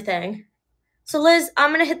check everything. So Liz,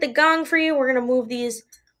 I'm gonna hit the gong for you. We're gonna move these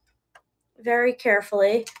very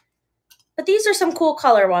carefully. But these are some cool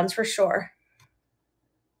color ones for sure.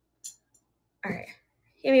 All right,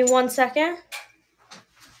 give me 1 second.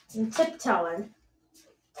 I'm tiptoeing.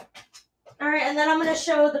 All right, and then I'm gonna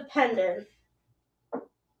show the pendant.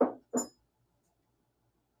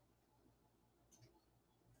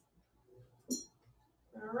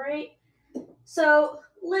 All right. So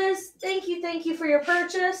Liz, thank you for your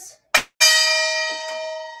purchase.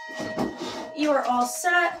 You are all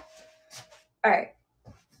set. All right.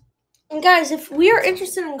 And guys, if we are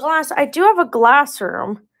interested in glass, I do have a glass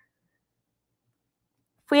room.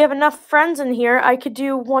 If we have enough friends in here, I could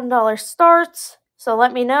do $1 starts. So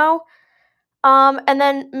let me know. And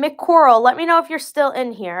then Mick Coral, let me know if you're still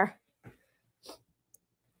in here.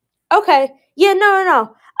 Okay. Yeah,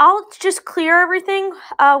 no. I'll just clear everything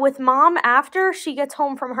with Mom after she gets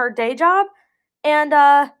home from her day job. And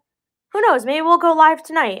who knows, maybe we'll go live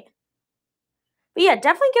tonight. But yeah,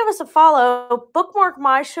 definitely give us a follow. Bookmark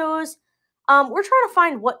my shows. We're trying to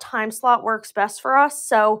find what time slot works best for us.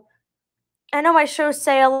 So I know my shows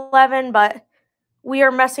say 11, but we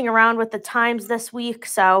are messing around with the times this week.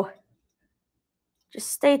 So just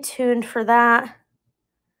stay tuned for that.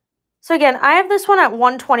 So again, I have this one at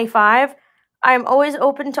 $125. I'm always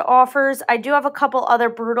open to offers. I do have a couple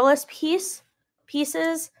other Brutalist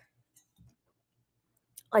pieces,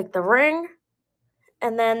 like the ring.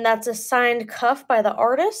 And then that's a signed cuff by the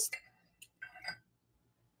artist.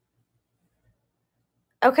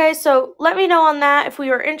 Okay, so let me know on that if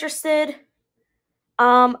we are interested.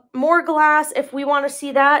 More glass, if we want to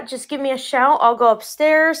see that, just give me a shout. I'll go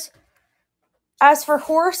upstairs. As for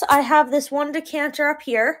horse, I have this one decanter up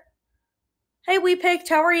here. Hey, Weepicked,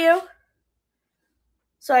 how are you?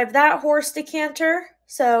 So I have that horse decanter,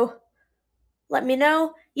 so let me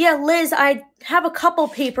know. Yeah, Liz, I have a couple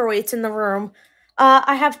paperweights in the room.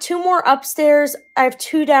 I have 2 more upstairs. I have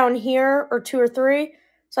 2 down here, or 2 or 3,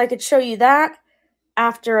 so I could show you that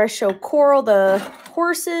after I show Coral the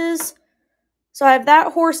horses. So I have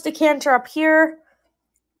that horse decanter up here.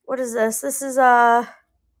 What is this? This is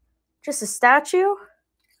just a statue.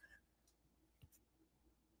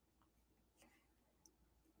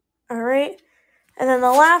 All right. And then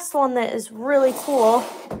the last one that is really cool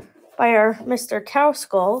by our Mr.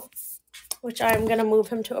 Cowskull, which I'm going to move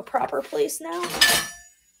him to a proper place now,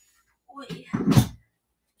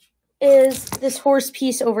 is this horse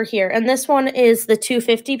piece over here. And this one is the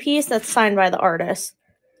 250 piece that's signed by the artist.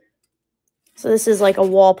 So this is like a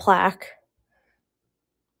wall plaque.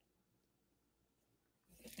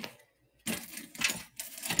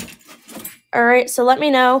 All right, so let me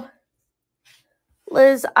know.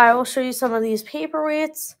 Liz, I will show you some of these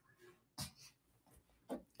paperweights.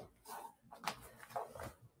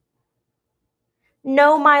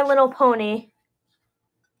 No My Little Pony.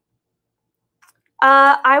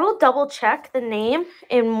 I will double check the name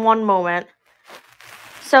in one moment.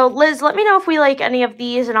 So, Liz, let me know if we like any of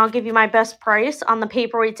these, and I'll give you my best price on the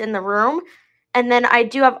paperweights in the room. And then I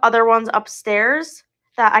do have other ones upstairs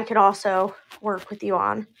that I could also work with you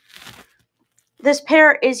on. This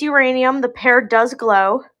pear is uranium. The pear does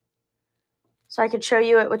glow. So I could show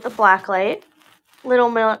you it with the black light.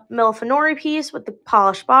 Little Milfanori piece with the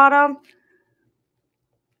polished bottom.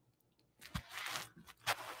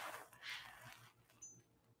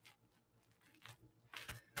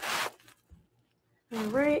 All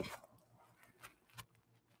right.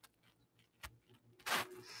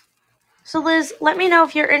 So Liz, let me know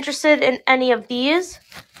if you're interested in any of these.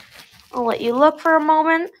 I'll let you look for a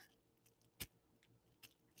moment.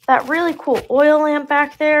 That really cool oil lamp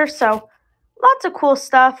back there. So lots of cool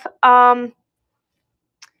stuff. Let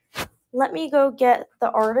me go get the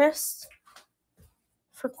artist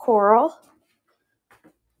for Coral.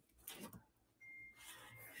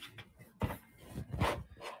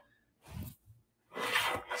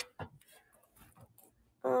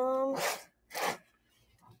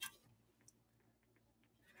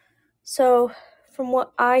 So from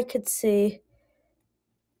what I could see,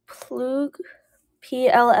 Plug,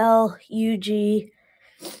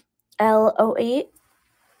 PLLUGL08.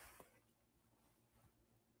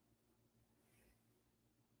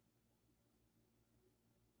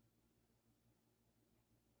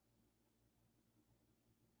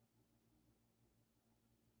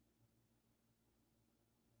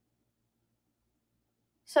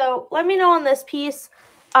 So let me know on this piece.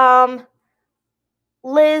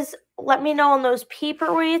 Liz, let me know on those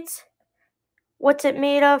paperweights. What's it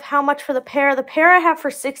made of? How much for the pear? The pear I have for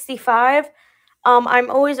 $65. I'm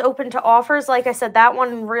always open to offers. Like I said, that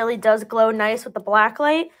one really does glow nice with the black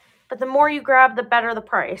light. But the more you grab, the better the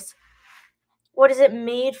price. What is it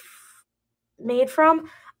made from?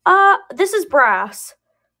 This is brass.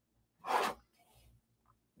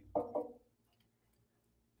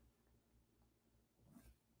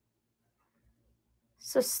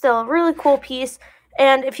 So still a really cool piece.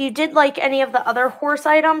 And if you did like any of the other horse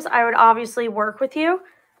items, I would obviously work with you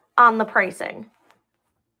on the pricing.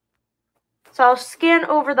 So I'll scan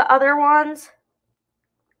over the other ones.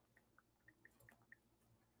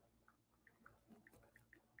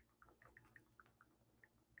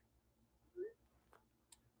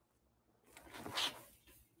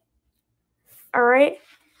 All right,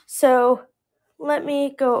 so let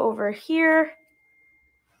me go over here.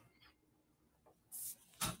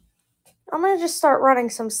 I'm going to just start running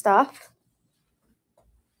some stuff.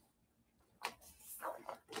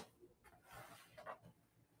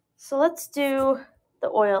 So let's do the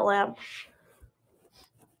oil lamp.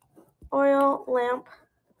 Oil lamp.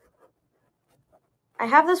 I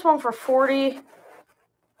have this one for $40. I'm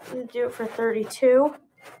going to do it for $32.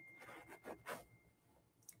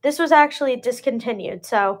 This was actually discontinued,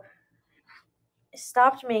 so I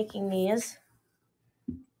stopped making these.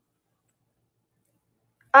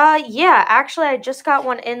 Yeah, actually I just got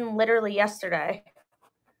one in literally yesterday.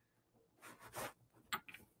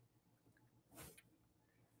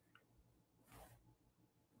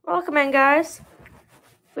 Welcome in, guys.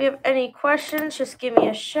 If we have any questions, just give me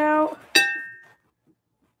a shout.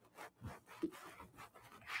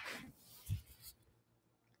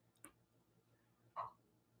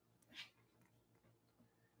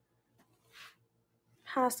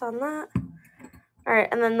 Pass on that. All right,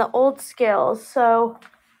 and then the old scales. So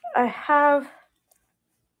I have,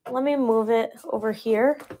 let me move it over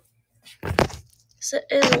here. So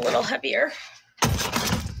it is a little heavier.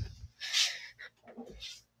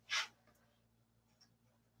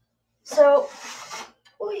 So,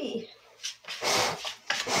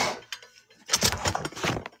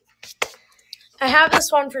 I have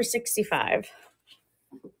this one for $65.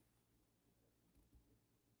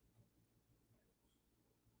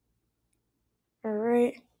 All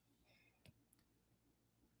right.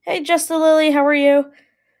 Hey, Just a Lily, how are you?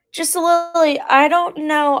 Just a Lily, I don't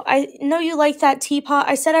know. I know you like that teapot.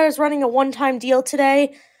 I said I was running a one-time deal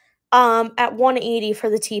today at $180 for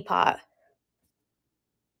the teapot.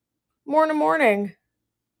 Morning.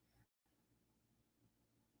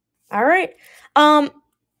 All right.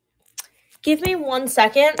 Give me 1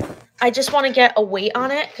 second. I just want to get a weight on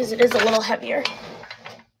it because it is a little heavier.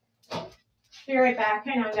 Be right back.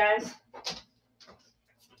 Hang on, guys.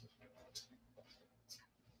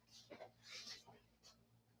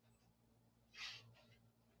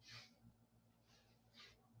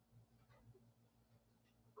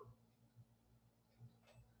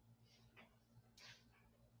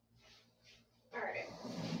 All right.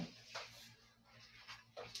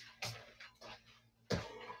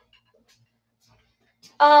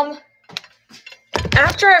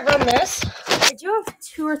 After I run this, I do have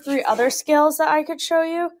 2 or 3 other scales that I could show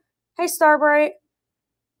you. Hey, Starbright.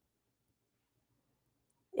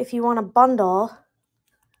 If you want a bundle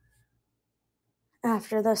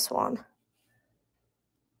after this one.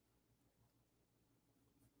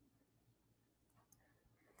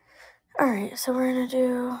 All right, so we're going to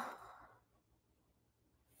do...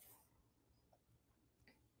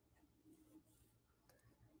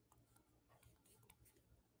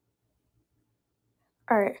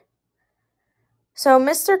 All right. So,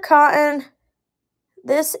 Mr. Cotton,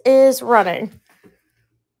 this is running.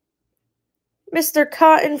 Mr.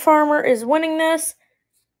 Cotton Farmer is winning this.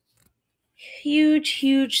 Huge,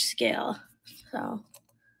 huge scale. So,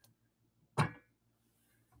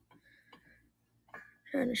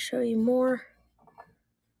 trying to show you more.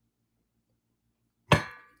 All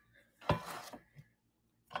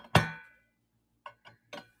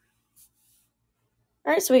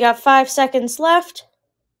right, so we got 5 seconds left.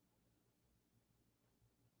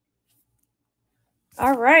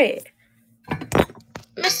 All right.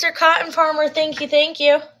 Mr. Cotton Farmer, thank you, thank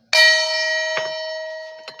you.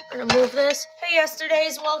 I'm going to move this. Hey,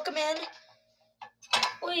 yesterday's, welcome in.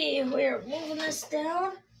 We're moving this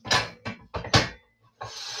down.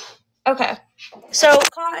 Okay, so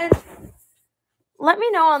Cotton, let me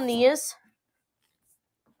know on these.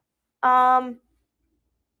 Oh,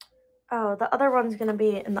 the other one's going to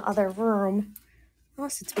be in the other room.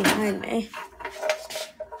 Unless it's behind me.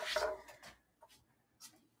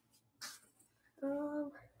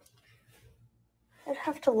 I'd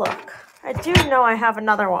have to look. I do know I have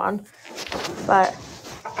another one, but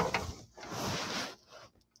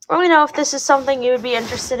let me know if this is something you would be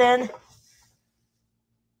interested in.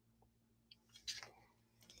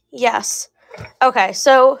 Yes. Okay,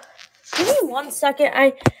 so give me 1 second.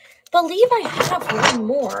 I believe I have one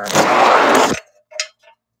more.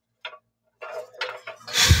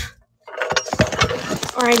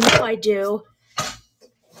 Or I know I do.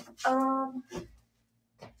 Hang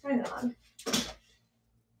on.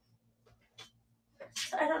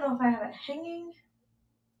 I don't know if I have it hanging.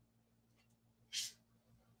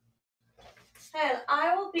 And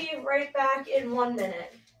I will be right back in 1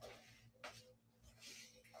 minute.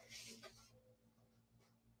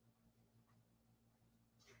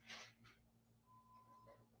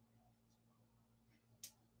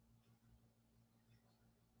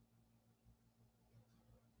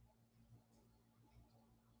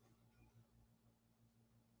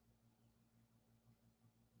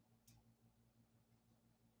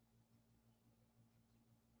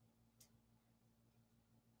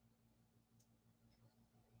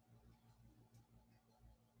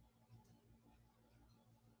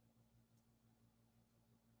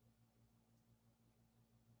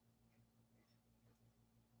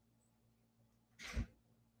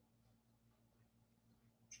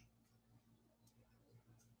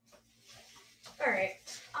 All right.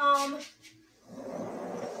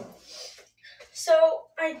 So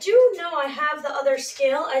I do know I have the other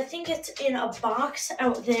scale. I think it's in a box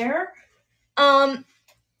out there. So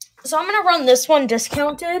I'm gonna run this one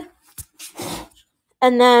discounted,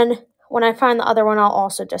 and then when I find the other one, I'll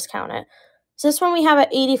also discount it. So this one we have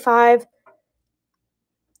at 85.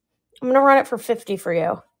 I'm gonna run it for 50 for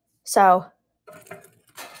you. So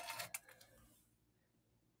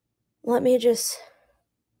let me just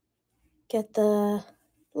get the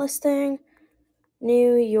listing.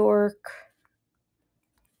 New York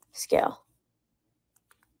scale.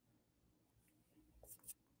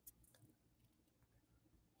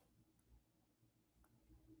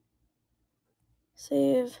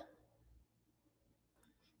 Save.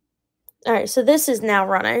 All right, so this is now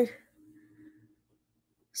running.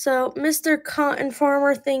 So, Mr. Cotton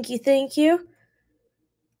Farmer, thank you, thank you.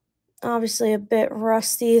 Obviously a bit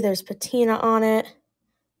rusty. There's patina on it.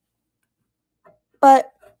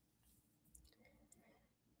 But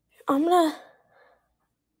I'm going to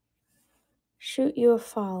shoot you a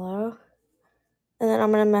follow. And then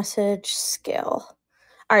I'm going to message scale.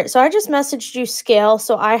 All right, so I just messaged you scale,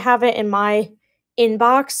 so I have it in my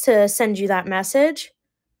inbox to send you that message.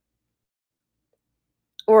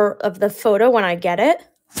 Or of the photo when I get it.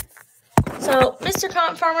 So, Mr.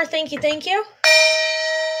 Cotton Farmer, thank you.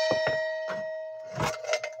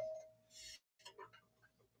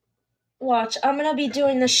 Watch, I'm gonna be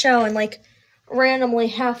doing the show and like randomly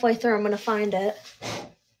halfway through I'm gonna find it.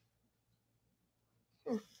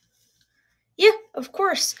 Yeah, of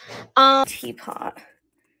course. Teapot.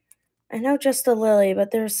 I know just a Lily, but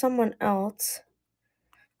there's someone else.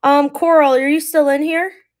 Coral, are you still in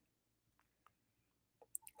here?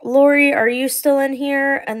 Lori, are you still in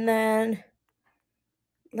here? And then,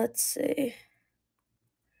 let's see.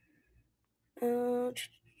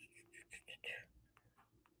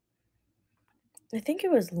 I think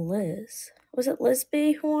it was Liz. Was it Liz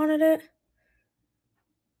B who wanted it?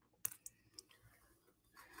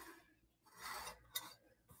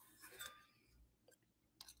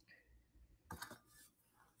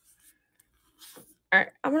 Alright,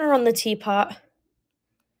 I'm gonna run the teapot.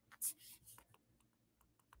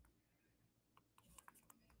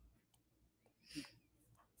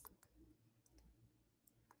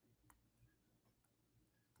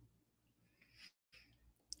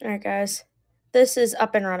 Alright, guys. This is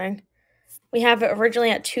up and running. We have it originally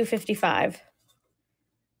at 2:55.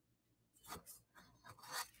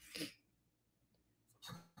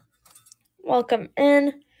 Welcome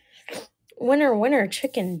in. Winner,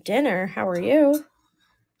 chicken dinner. How are you?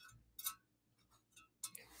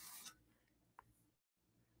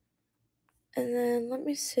 And then, let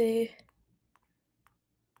me see.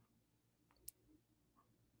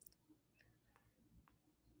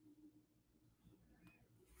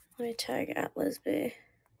 Let me tag at Lisby.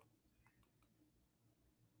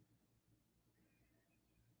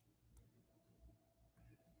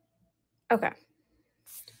 Okay.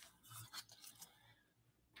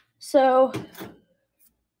 So,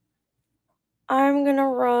 I'm gonna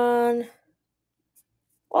run.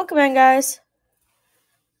 Welcome in, guys.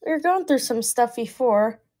 We were going through some stuff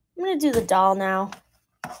before. I'm gonna do the doll now.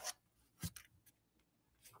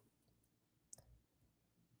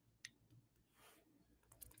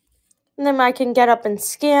 And then I can get up and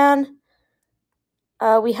scan.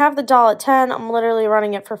 We have the doll at 10. I'm literally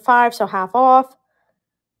running it for 5, so half off.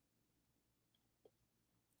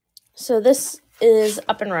 So this is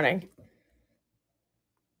up and running.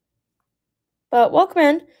 But welcome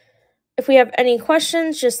in. If we have any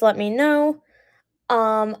questions, just let me know.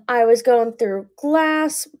 I was going through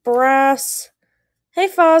glass, brass. Hey,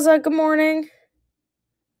 Faza, good morning.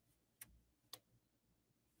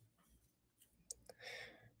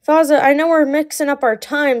 Faza, I know we're mixing up our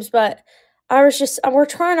times, but we're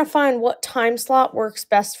trying to find what time slot works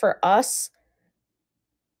best for us.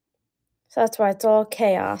 So that's why it's all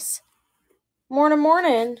chaos.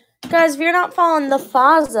 Morning. Guys, if you're not following the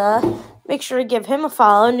Faza, make sure to give him a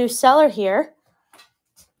follow. New seller here.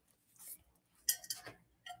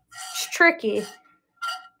 It's tricky.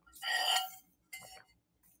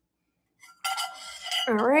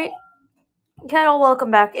 All right. Kettle, welcome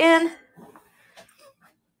back in.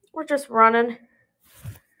 We're just running.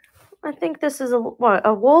 I think this is a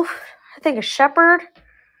wolf? I think a shepherd.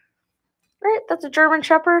 Right? That's a German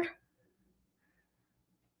shepherd.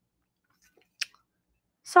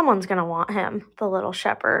 Someone's going to want him, the little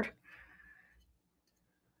shepherd.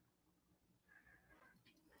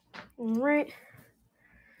 All right.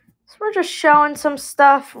 So we're just showing some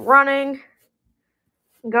stuff, running,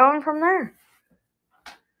 and going from there.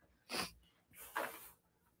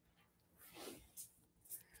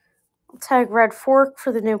 I'll tag Red Fork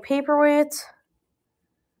for the new paperweights.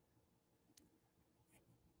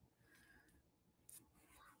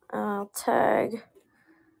 I'll tag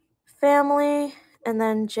Family and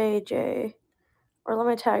then JJ. Or let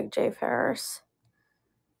me tag Jay Ferris.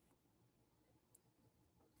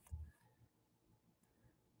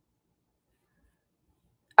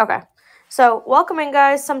 Okay. So welcome in,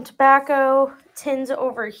 guys. Some tobacco tins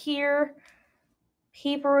over here.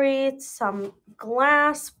 Paperweights, some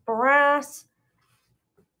glass, brass.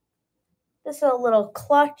 This is a little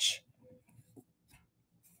clutch.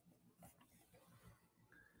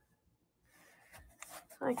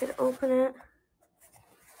 I could open it.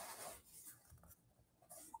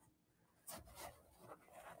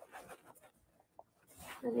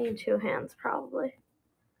 I need 2 hands, probably.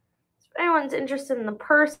 If anyone's interested in the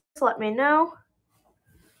purse, let me know.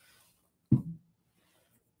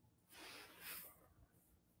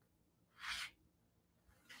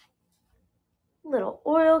 Little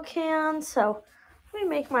oil can. So let me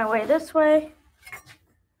make my way this way.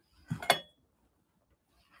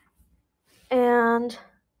 And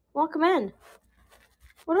welcome in.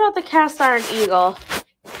 What about the cast iron eagle?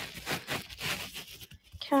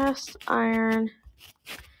 Cast iron.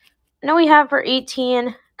 I know we have for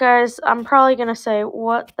 18. Guys, I'm probably going to say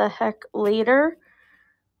what the heck later,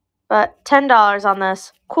 but $10 on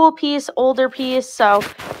this. Cool piece, older piece, so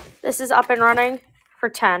this is up and running for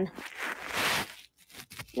 10.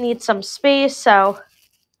 Need some space, so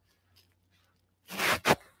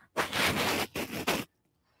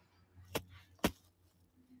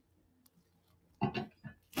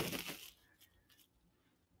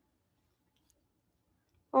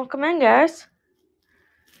welcome in, guys.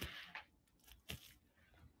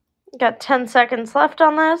 Got 10 seconds left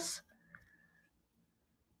on this.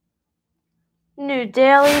 New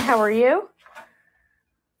Daily, how are you?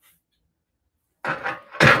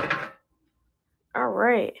 All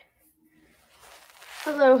right.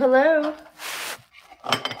 Hello, hello.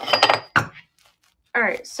 All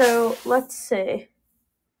right, so let's see.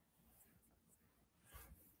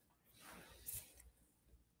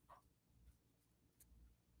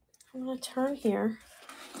 I'm going to turn here.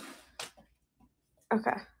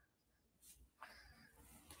 Okay.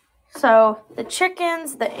 So the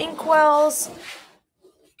chickens, the inkwells,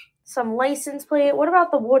 some license plate. What about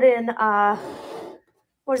the wooden,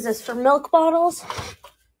 what is this, for milk bottles?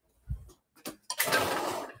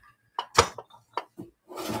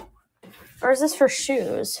 Or is this for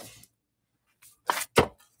shoes?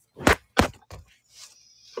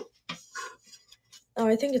 Oh,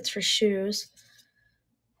 I think it's for shoes.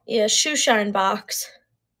 Yeah, shoe shine box.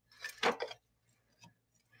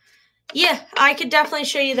 Yeah, I could definitely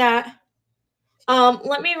show you that.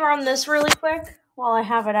 Let me run this really quick while I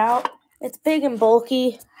have it out. It's big and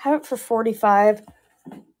bulky. I have it for $45.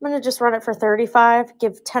 I'm going to just run it for $35.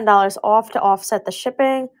 Give $10 off to offset the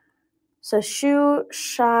shipping. So shoe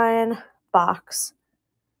shine box.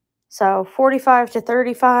 So $45 to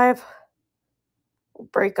 $35. We'll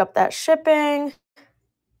break up that shipping.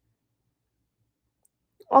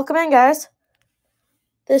 Welcome in, guys.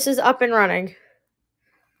 This is up and running.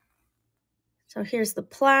 So here's the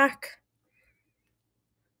plaque.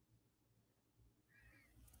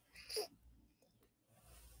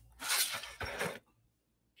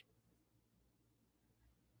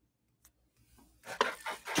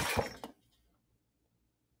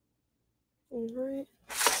 All right.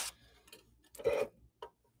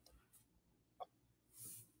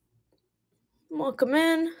 Welcome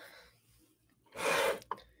in.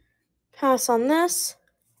 Pass on this.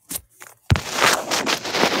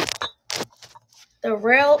 The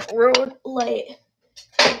railroad light.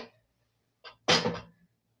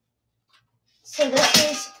 So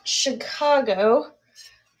this is Chicago.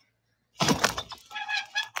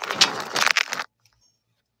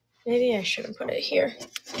 Maybe I shouldn't put it here.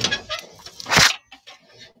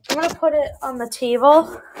 I'm going to put it on the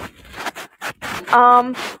table.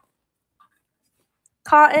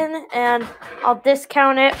 Cotton, and I'll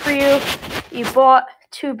discount it for you. You bought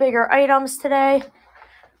 2 bigger items today,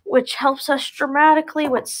 which helps us dramatically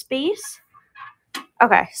with space.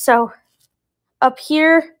 Okay, so up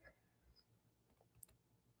here,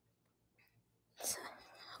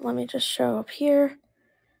 let me just show up here.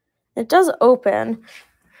 It does open.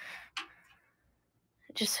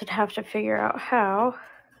 I just would have to figure out how.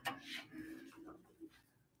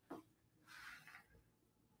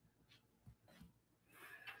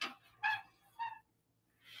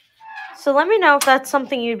 So let me know if that's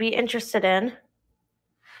something you'd be interested in.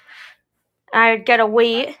 I'd get a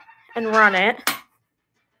weight and run it.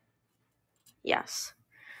 Yes.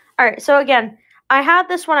 All right, so again, I had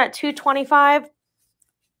this one at $225.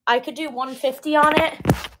 I could do $150 on it.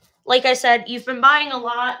 Like I said, you've been buying a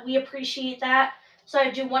lot. We appreciate that. So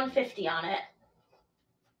I'd do $150 on it.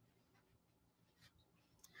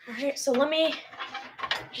 All right, so let me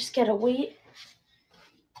just get a weight.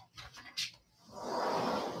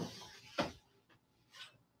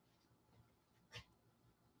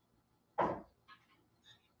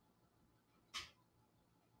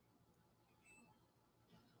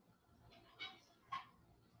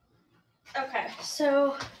 Okay,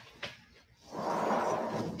 so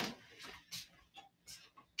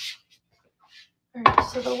all right,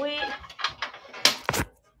 so the weight.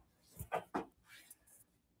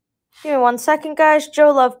 Give me 1 second, guys.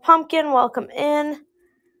 Joe Love Pumpkin, welcome in.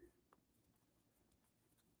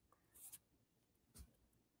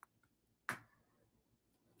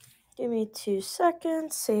 Give me 2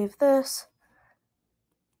 seconds. Save this.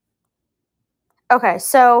 Okay,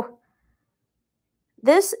 so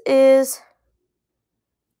this is.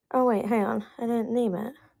 Oh wait, hang on. I didn't name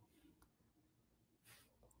it.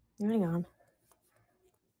 Hang on.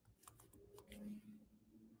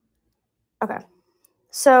 Okay,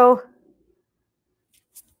 so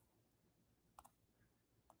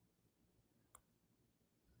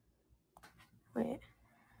wait.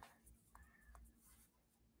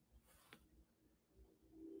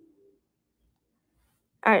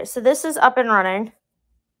 All right, so this is up and running.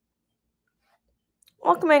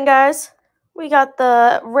 Welcome in, guys. We got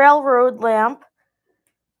the railroad lamp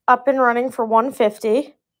up and running for $150.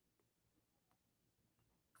 If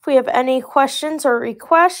we have any questions or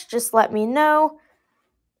requests, just let me know.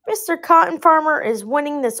 Mr. Cotton Farmer is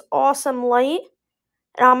winning this awesome light,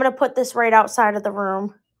 and I'm going to put this right outside of the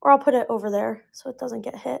room, or I'll put it over there so it doesn't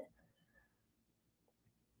get hit.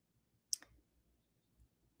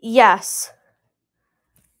 Yes.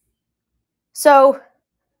 So,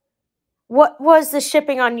 what was the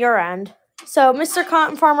shipping on your end? So, Mr.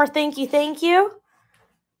 Cotton Farmer, thank you.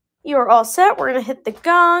 You are all set. We're going to hit the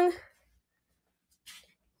gong.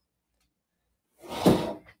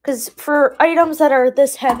 Because for items that are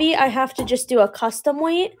this heavy, I have to just do a custom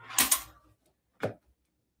weight.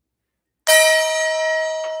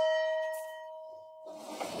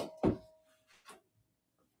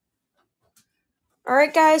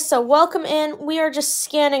 Alright, guys, so welcome in. We are just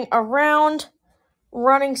scanning around,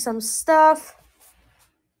 running some stuff.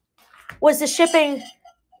 Was the shipping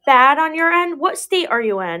bad on your end? What state are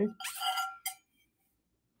you in?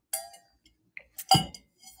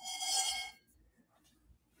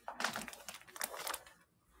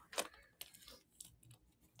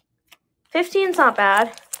 $15's not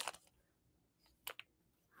bad.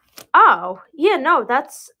 Oh, yeah, no,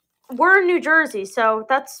 we're in New Jersey, so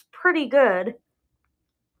that's pretty good.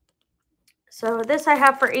 So this I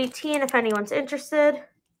have for $18 if anyone's interested.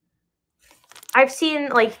 I've seen,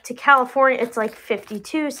 like, to California, it's like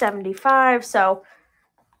 $52, $75, so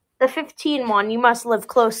the 15 one, you must live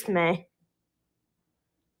close to me.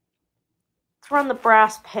 Let's run the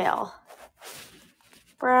brass pail.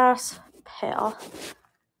 Brass pail.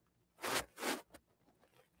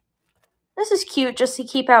 This is cute just to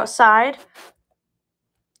keep outside.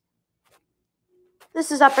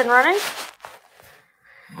 This is up and running.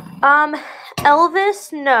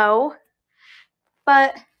 Elvis, no.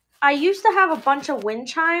 But I used to have a bunch of wind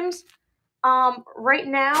chimes. Right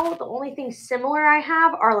now, the only thing similar I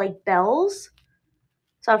have are like bells.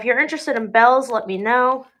 So if you're interested in bells, let me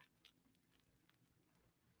know.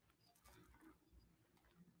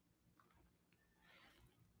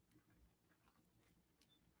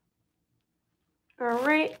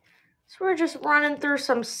 Alright, so we're just running through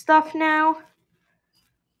some stuff now.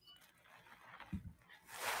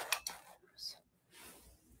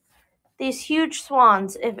 These huge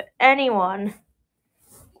swans, if anyone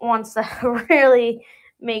wants to really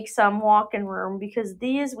make some walking room, because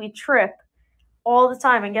these we trip all the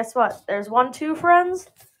time. And guess what? There's 1, 2 friends,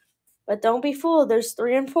 but don't be fooled. There's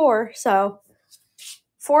 3 and 4, so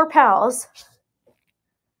 4 pals.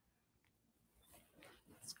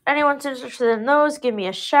 If anyone's interested in those, give me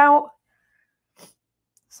a shout.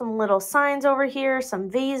 Some little signs over here,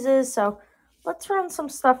 some vases. So let's run some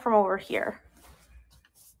stuff from over here.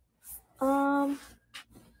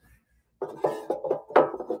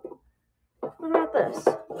 What about this?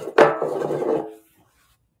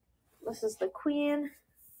 This is the queen.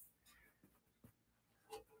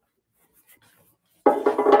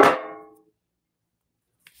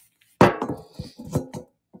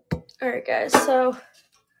 Alright, guys, so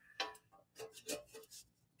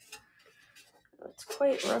it's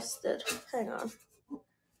quite rusted. Hang on.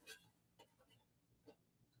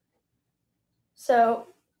 So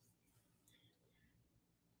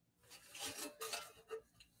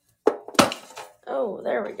oh,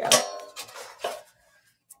 there we go.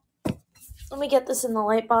 Let me get this in the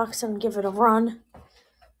light box and give it a run.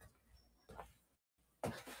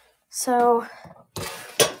 So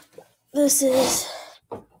this is,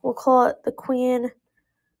 we'll call it the queen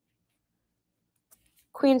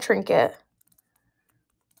trinket.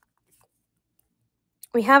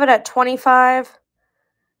 We have it at 25.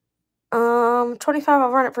 25, I'll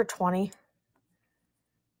run it for 20.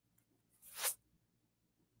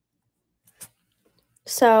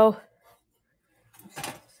 So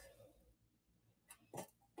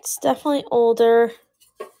it's definitely older.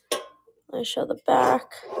 Let me show the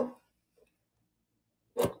back.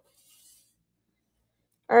 All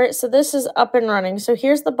right, so this is up and running. So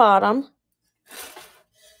here's the bottom.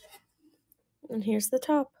 And here's the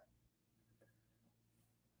top.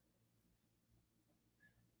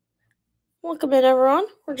 Welcome in, everyone.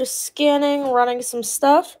 We're just scanning, running some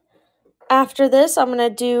stuff. After this, I'm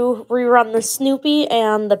going to rerun the Snoopy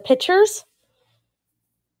and the pictures.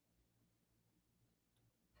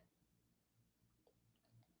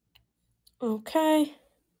 Okay.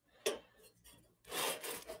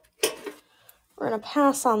 We're going to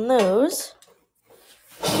pass on those.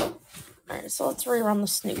 All right, so let's rerun the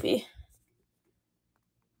Snoopy.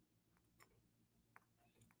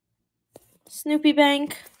 Snoopy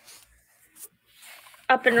Bank.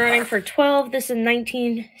 up and running for 12. This is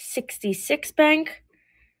 1966 bank.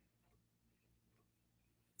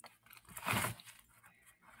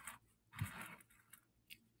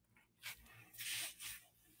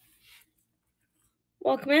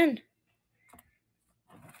 Welcome in.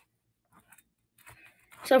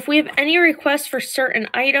 So if we have any requests for certain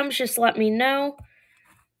items, just let me know.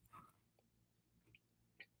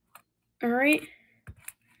 All right.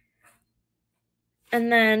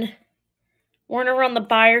 And then we're going to run the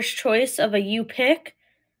buyer's choice of a U pick.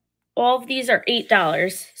 All of these are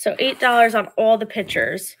 $8. So $8 on all the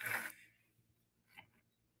pictures.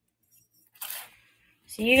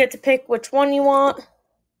 So you get to pick which one you want.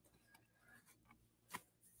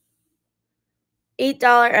 $8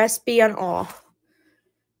 SB on all.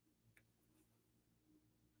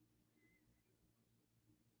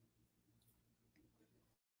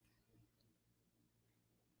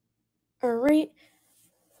 All right.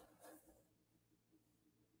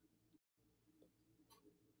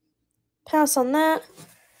 Pass on that.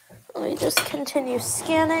 Let me just continue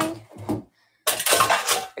scanning.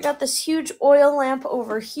 I got this huge oil lamp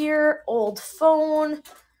over here, old phone.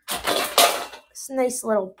 Some nice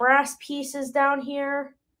little brass pieces down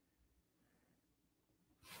here.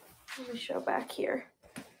 Let me show back here.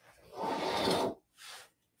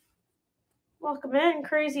 Welcome in,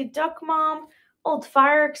 Crazy Duck Mom. Old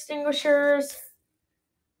fire extinguishers.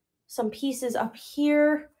 Some pieces up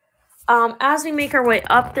here. As we make our way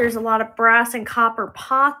up, there's a lot of brass and copper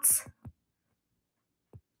pots.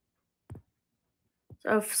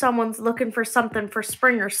 So if someone's looking for something for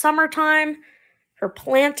spring or summertime, for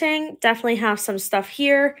planting, definitely have some stuff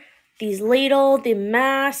here. These ladle, the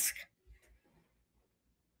mask.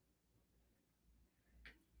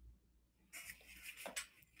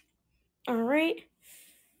 All right.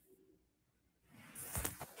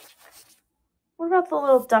 What about the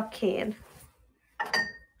little duck cane?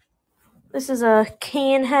 This is a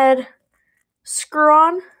cane head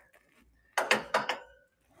screw-on.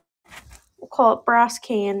 We'll call it brass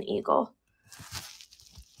cane eagle.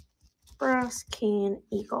 Brass cane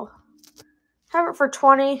eagle. Have it for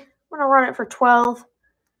 20. I'm gonna run it for 12.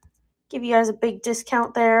 Give you guys a big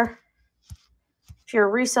discount there. If you're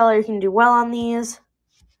a reseller, you can do well on these.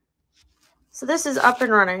 So this is up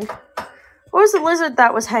and running. What was the lizard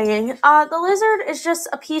that was hanging? The lizard is just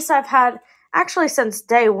a piece I've had actually since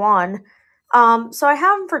day one. So I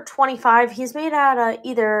have him for 25. He's made out of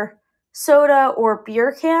either soda or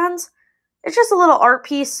beer cans. It's just a little art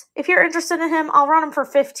piece. If you're interested in him, I'll run him for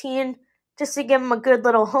 15 just to give him a good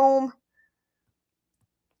little home.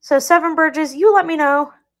 So Seven Bridges, you let me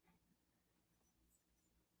know.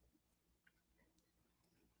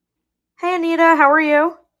 Hey Anita, how are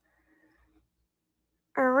you?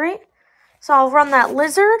 All right. So I'll run that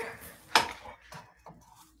lizard.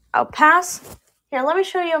 I'll pass. Here, let me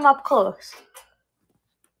show you him up close.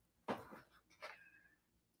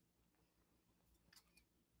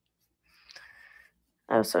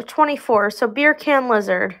 Oh, so 24. So beer can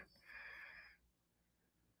lizard.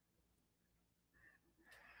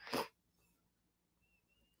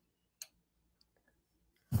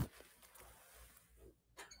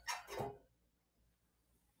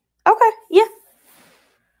 Okay, yeah.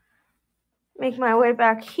 Make my way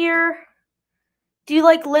back here. Do you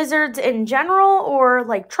like lizards in general or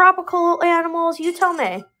like tropical animals? You tell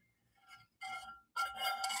me.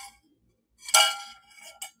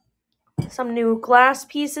 Some new glass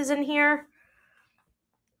pieces in here.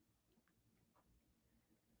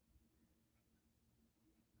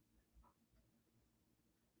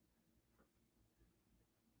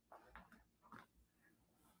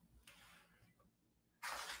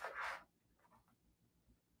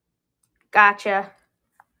 Gotcha.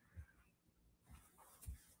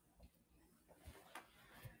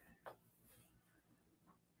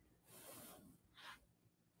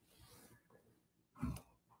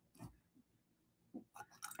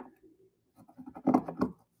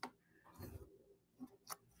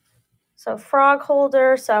 So frog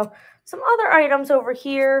holder. So some other items over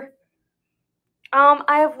here.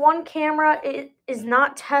 I have one camera. It is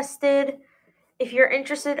not tested. If you're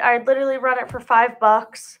interested, I'd literally run it for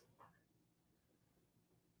 $5.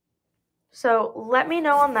 So let me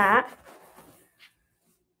know on that.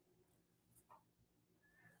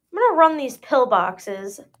 I'm going to run these pill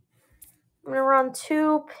boxes. I'm going to run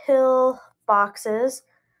 2 pill boxes.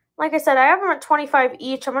 Like I said, I have them at 25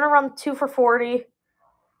 each. I'm going to run 2 for 40.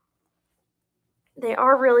 They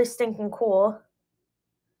are really stinking cool.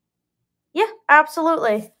 Yeah,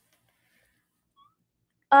 absolutely.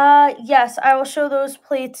 Yes, I will show those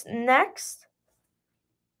plates next.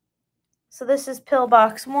 So this is pill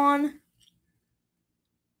box 1.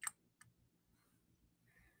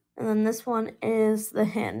 And then this one is the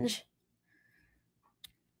hinge.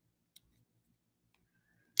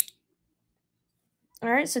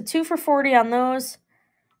 All right, so 2 for $40 on those.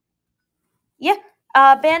 Yeah,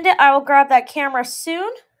 Bandit, I will grab that camera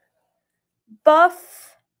soon.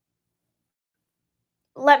 Buff,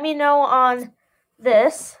 let me know on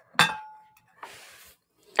this.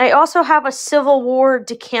 I also have a Civil War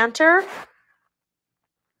decanter.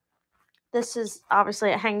 This is,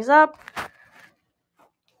 obviously, it hangs up.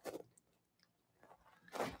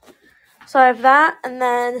 So I have that, and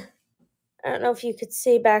then, I don't know if you could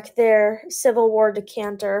see back there, Civil War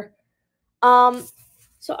decanter. So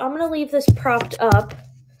I'm going to leave this propped up,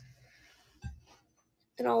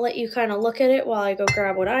 and I'll let you kind of look at it while I go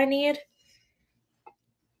grab what I need.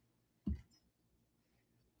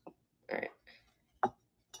 All right.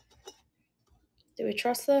 Do we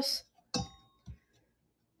trust this?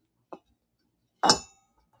 All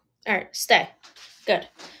right, stay. Good.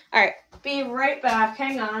 All right, be right back.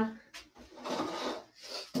 Hang on.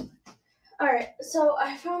 All right, so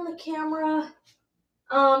I found the camera.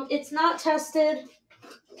 It's not tested.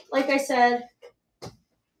 Like I said,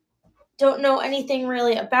 don't know anything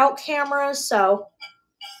really about cameras, so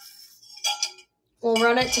we'll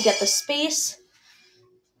run it to get the space.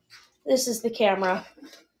 This is the camera.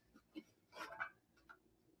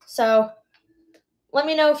 So let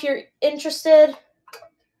me know if you're interested.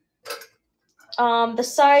 The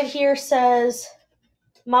side here says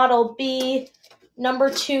Model B, number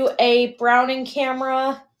 2A Browning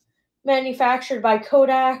camera, manufactured by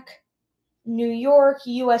Kodak, New York,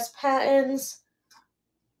 U.S. patents.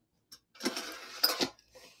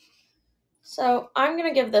 So I'm going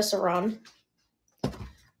to give this a run.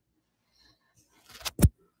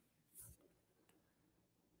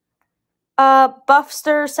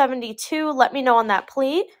 Buffster 72, let me know on that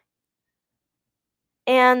plate.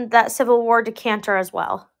 And that Civil War decanter as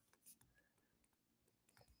well.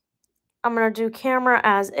 I'm going to do camera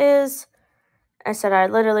as is. I said I'd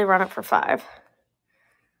literally run it for 5.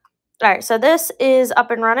 All right, so this is up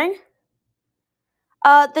and running.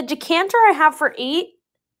 The decanter I have for 8,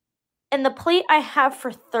 and the plate I have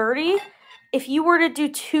for 30. If you were to do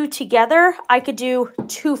 2 together, I could do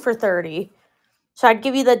 2 for 30. So I'd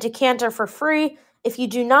give you the decanter for free. If you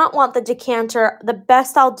do not want the decanter, the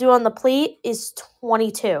best I'll do on the plate is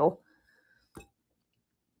 22.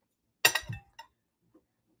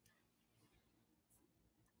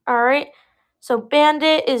 All right, so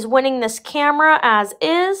Bandit is winning this camera as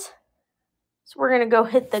is. So we're going to go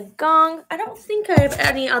hit the gong. I don't think I have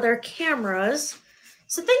any other cameras.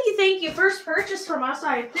 So thank you. First purchase from us.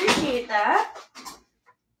 I appreciate that.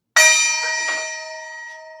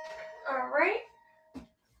 All right.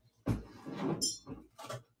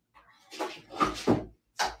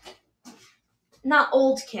 Not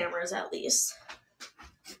old cameras, at least.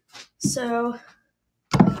 So,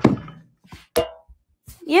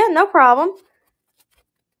 yeah, no problem.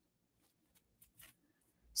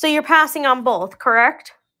 So you're passing on both,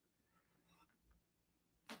 correct?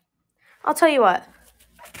 I'll tell you what.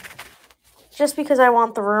 Just because I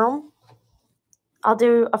want the room, I'll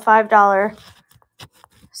do a $5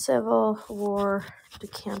 Civil War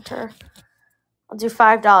decanter. I'll do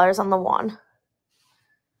 $5 on the one.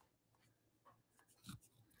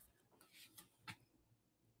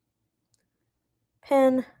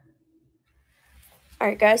 Pin. All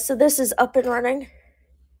right, guys, so this is up and running.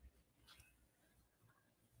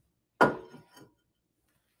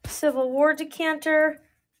 Civil War decanter,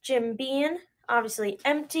 Jim Beam, obviously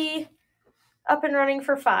empty, up and running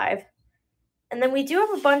for 5. And then we do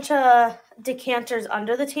have a bunch of decanters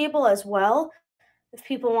under the table as well. If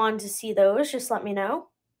people wanted to see those, just let me know.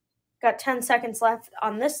 Got 10 seconds left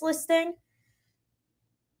on this listing.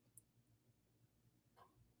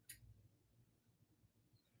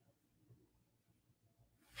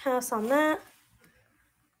 Pass on that.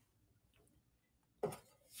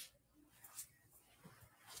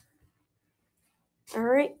 All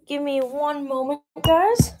right, give me one moment,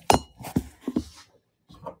 guys.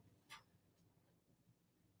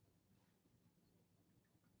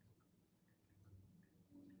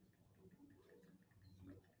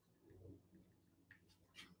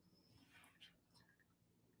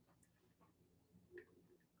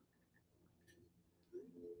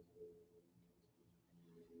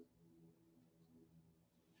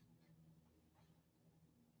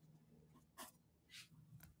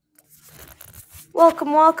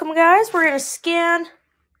 Welcome, guys. We're going to scan.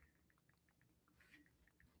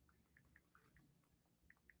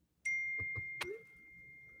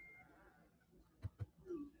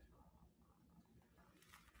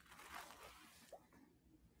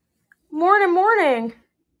 Morning.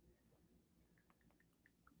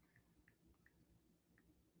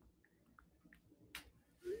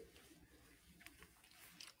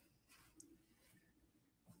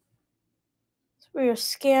 We're going to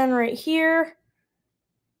scan right here.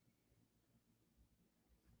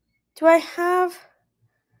 Do I have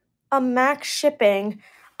a max shipping?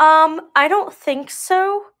 I don't think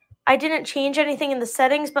so. I didn't change anything in the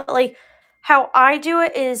settings, but like how I do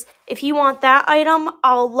it is if you want that item,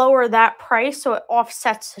 I'll lower that price so it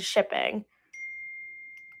offsets the shipping.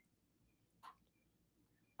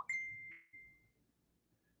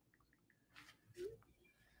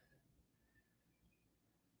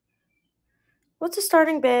 What's the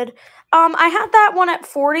starting bid? I had that one at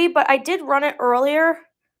 40, but I did run it earlier.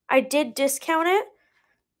 I did discount it.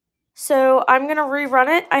 So I'm going to rerun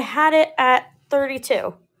it. I had it at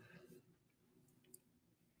 32.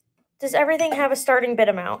 Does everything have a starting bid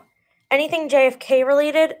amount? Anything JFK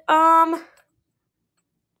related? I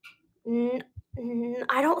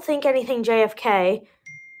don't think anything JFK.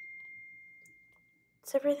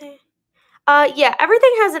 It's everything. Yeah,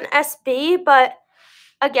 everything has an SB, but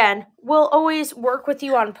again, we'll always work with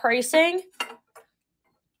you on pricing.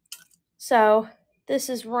 So this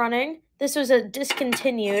is running. This was a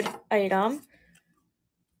discontinued item.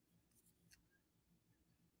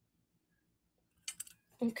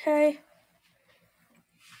 Okay.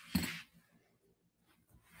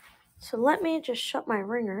 So let me just shut my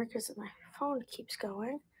ringer because my phone keeps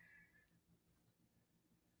going.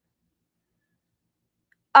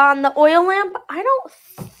 On the oil lamp, I don't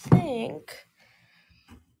think.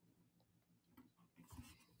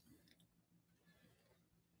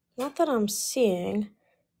 Not that I'm seeing.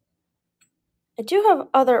 I do have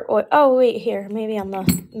other oil. Oh, wait, here. Maybe on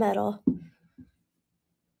the metal.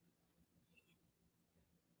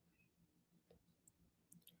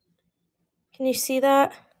 Can you see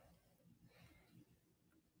that?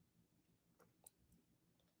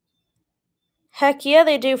 Heck yeah,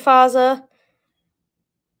 they do, Faza.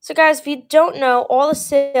 So, guys, if you don't know, all the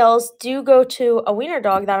sales do go to a wiener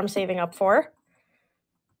dog that I'm saving up for.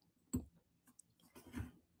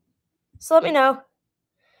 So let me know.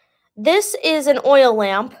 This is an oil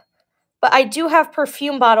lamp, but I do have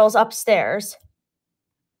perfume bottles upstairs.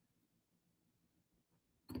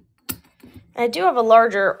 And I do have a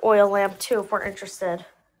larger oil lamp, too, if we're interested.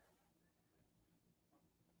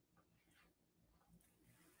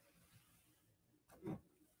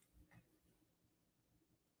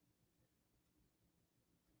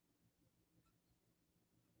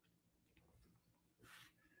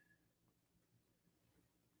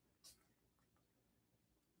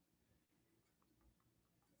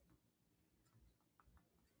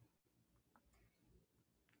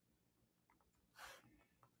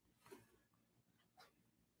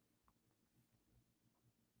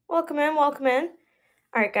 Welcome in, welcome in.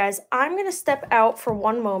 All right, guys, I'm going to step out for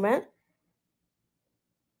one moment.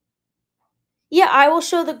 Yeah, I will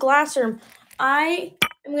show the glass room. I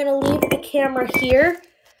am going to leave the camera here.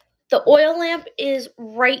 The oil lamp is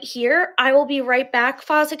right here. I will be right back.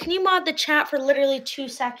 Faza, can you mod the chat for literally 2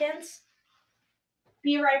 seconds?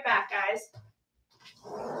 Be right back, guys.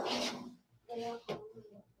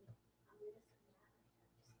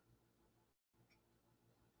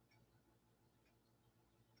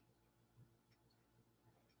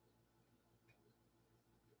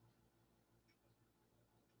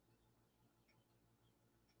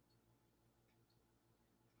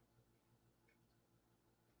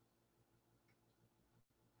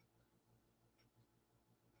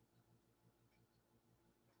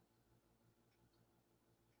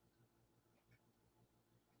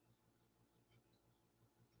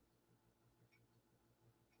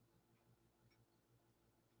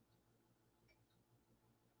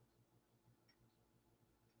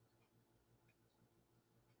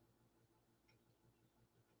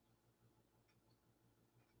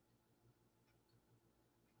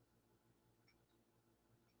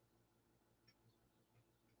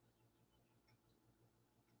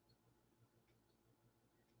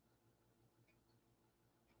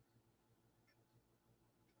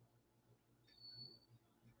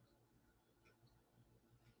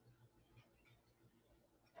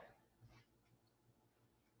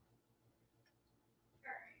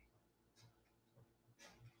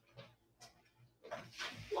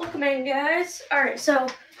 Welcome in, guys. All right, so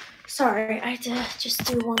sorry, I had to just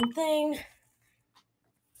do one thing.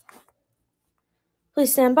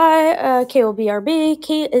 Please stand by. Kate will BRB.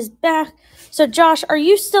 Kate is back. So, Josh, are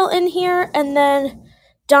you still in here? And then,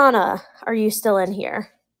 Donna, are you still in here?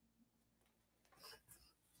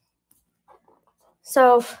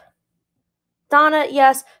 So, Donna,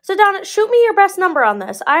 yes. So, Donna, shoot me your best number on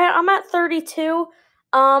this. I'm at 32.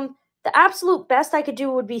 The absolute best I could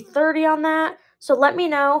do would be 30 on that. So, let me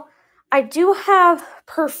know. I do have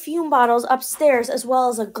perfume bottles upstairs as well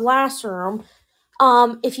as a glass room.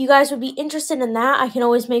 If you guys would be interested in that, I can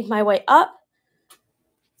always make my way up.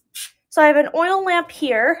 So I have an oil lamp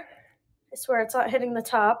here. I swear it's not hitting the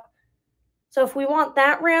top. So if we want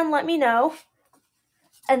that ran, let me know.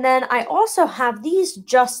 And then I also have these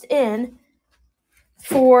just in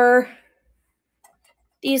for,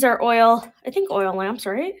 these are oil lamps,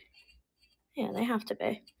 right? Yeah, they have to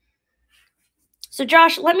be. So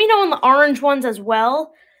Josh, let me know on the orange ones as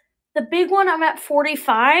well. The big one, I'm at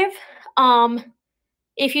 45.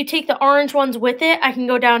 If you take the orange ones with it, I can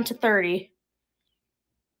go down to 30.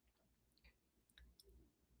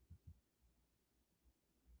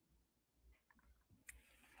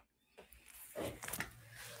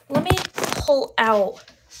 Let me pull out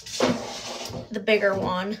the bigger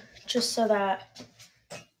one just so that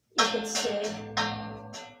you can see.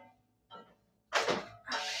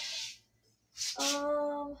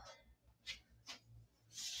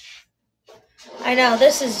 I know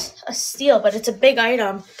this is a steal, but it's a big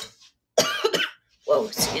item. Whoa,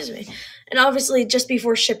 excuse me. And obviously, just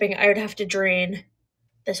before shipping, I would have to drain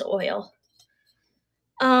this oil.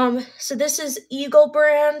 So this is Eagle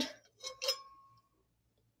brand.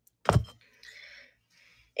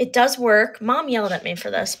 It does work. Mom yelled at me for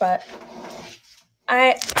this, but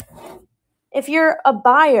if you're a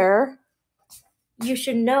buyer, you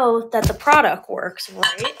should know that the product works,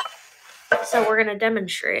 right? So we're gonna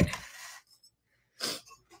demonstrate.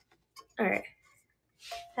 All right,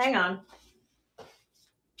 hang on.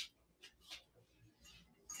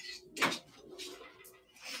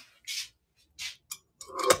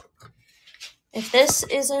 If this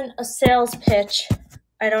isn't a sales pitch,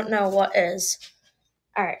 I don't know what is.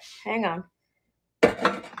 All right, hang on.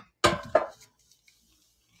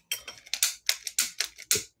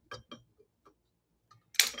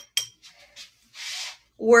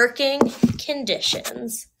 Working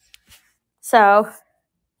conditions. So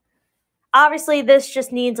obviously this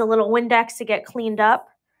just needs a little Windex to get cleaned up.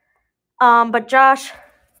 But Josh,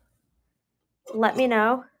 let me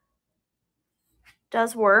know.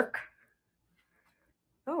 Does work.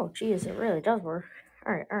 Oh, geez, it really does work.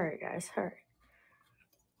 All right, guys. All right.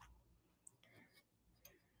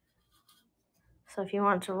 So if you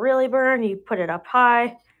want it to really burn, you put it up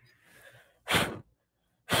high.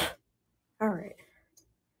 All right.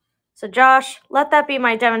 So Josh, let that be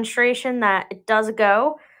my demonstration that it does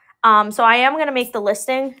go. So I am going to make the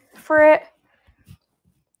listing for it.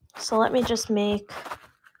 So let me just make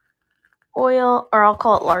oil, or I'll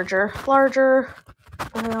call it larger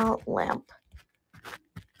oil lamp.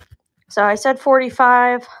 So I said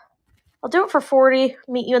 45. I'll do it for 40,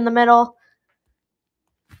 meet you in the middle.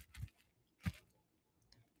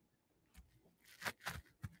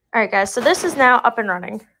 All right, guys, so this is now up and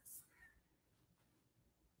running.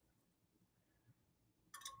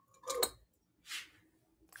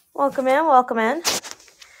 Welcome in, welcome in.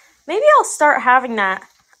 Maybe I'll start having that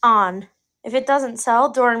on if it doesn't sell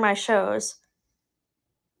during my shows.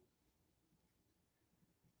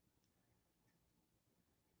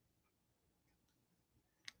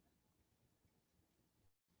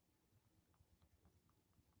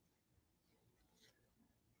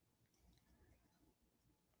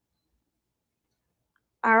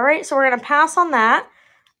 All right, so we're going to pass on that.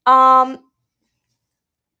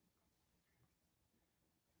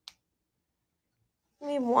 Give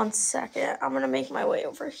me 1 second. I'm going to make my way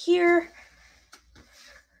over here.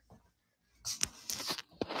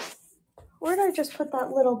 Where did I just put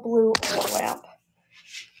that little blue oil lamp?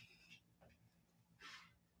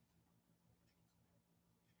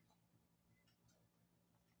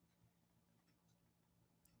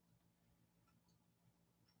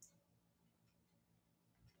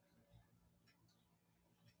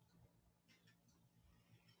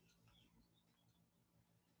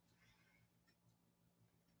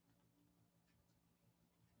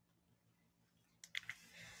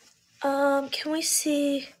 Can we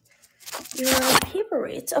see your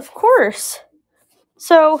paperweights? Of course.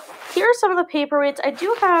 So here are some of the paperweights. I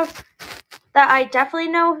do have that I definitely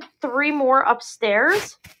know 3 more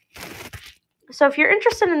upstairs. So if you're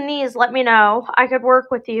interested in these, let me know. I could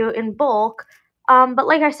work with you in bulk. But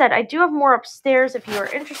like I said, I do have more upstairs if you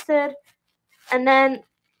are interested. And then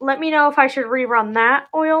let me know if I should rerun that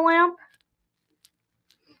oil lamp.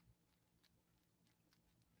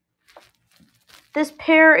 This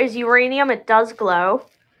pair is uranium. It does glow.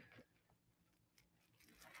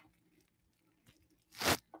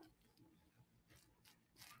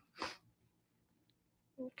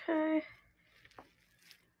 Okay.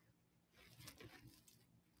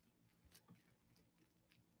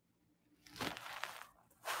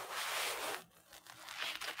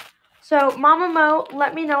 So Mama Mo,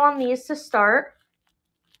 let me know on these to start.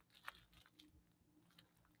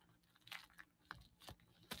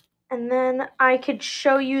 And then I could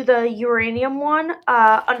show you the uranium one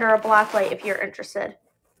under a black light if you're interested.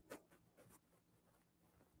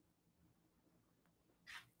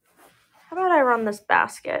 How about I run this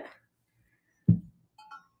basket?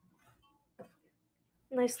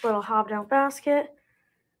 Nice little hobnail basket.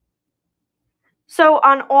 So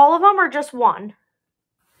on all of them or just one?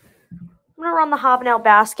 I'm going to run the hobnail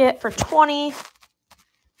basket for 20.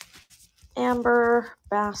 Amber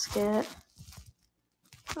basket.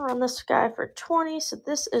 I'll run this guy for 20. So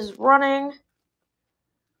this is running.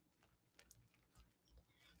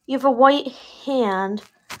 You have a white hand.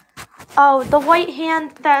 Oh, the white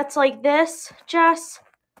hand that's like this, Jess?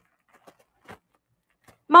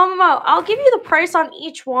 Mama, I'll give you the price on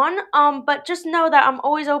each one, but just know that I'm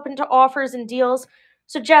always open to offers and deals.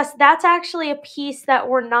 So, Jess, that's actually a piece that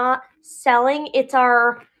we're not selling. It's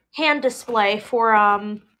our hand display for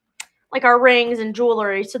like our rings and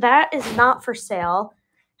jewelry. So that is not for sale.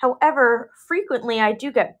 However, frequently I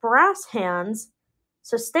do get brass hands.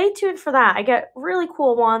 So stay tuned for that. I get really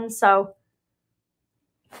cool ones, so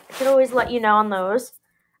I could always let you know on those.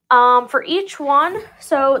 For each one,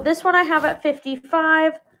 so this one I have at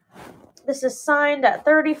 55. This is signed at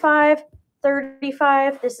 35.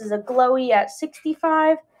 35. This is a glowy at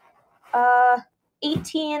 65.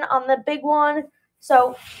 18 on the big one.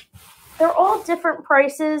 So they're all different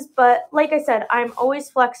prices, but like I said, I'm always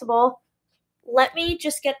flexible. Let me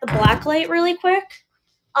just get the black light really quick,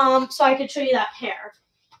 so I can show you that pair.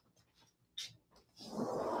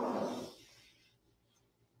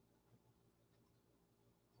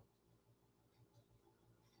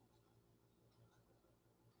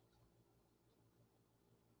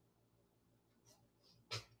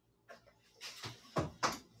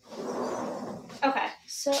 Okay,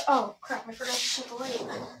 so, oh crap, I forgot to shut the light. Hang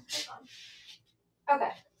on.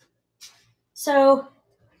 Okay. So,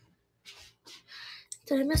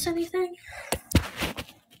 did I miss anything?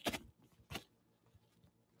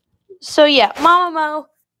 So yeah, Mama Mo,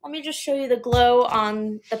 let me just show you the glow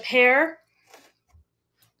on the pair.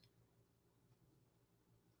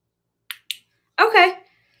 Okay.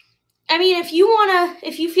 I mean, if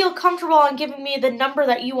you feel comfortable on giving me the number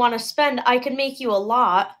that you want to spend, I can make you a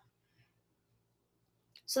lot.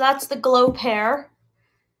 So that's the glow pair.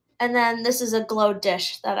 And then this is a glow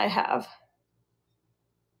dish that I have.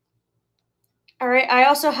 All right, I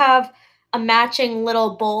also have a matching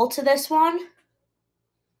little bowl to this one.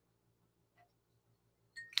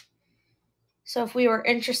 So if we were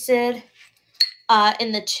interested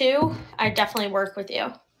in the two, I'd definitely work with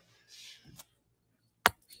you.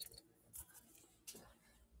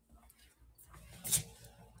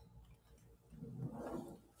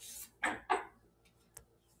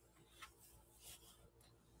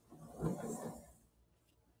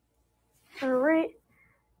 All right.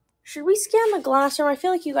 Should we scan the glass room? I feel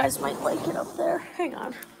like you guys might like it up there. Hang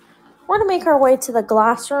on. We're going to make our way to the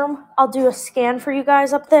glass room. I'll do a scan for you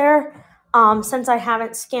guys up there since I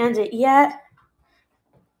haven't scanned it yet.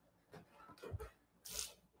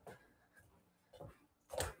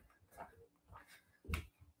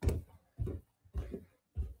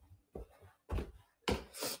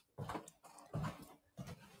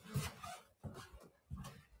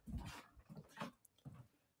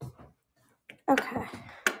 Okay.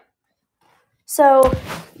 So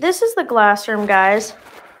this is the glass room, guys.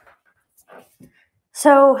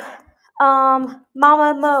 So, Mama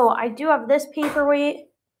Mo, I do have this paperweight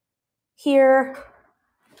here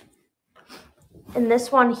and this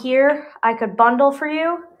one here. I could bundle for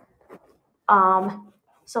you.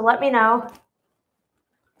 So let me know.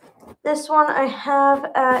 This one I have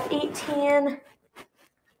at 18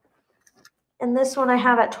 and this one I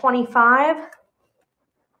have at 25.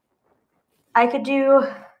 I could do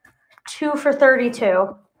 2 for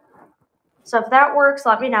 32. So if that works,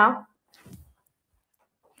 let me know.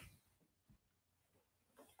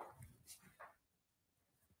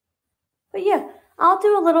 But yeah, I'll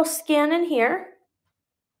do a little scan in here,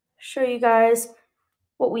 show you guys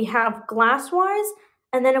what we have glass-wise,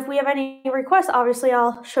 and then if we have any requests, obviously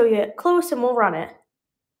I'll show you it close and we'll run it.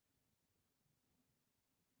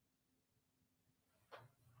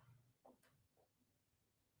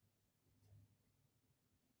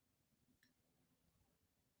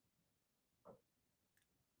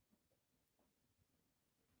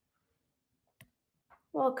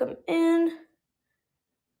 Welcome in.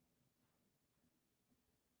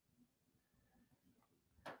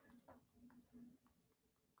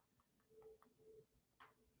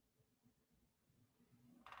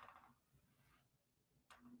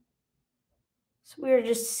 So we're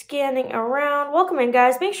just scanning around. Welcome in,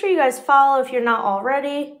 guys. Make sure you guys follow if you're not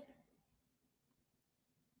already.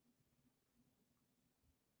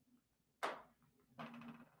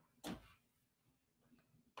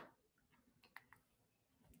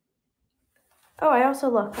 Oh, I also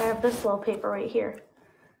look, I have this little paper right here.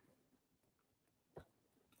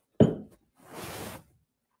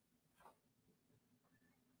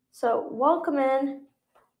 So welcome in.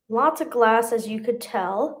 Lots of glass, as you could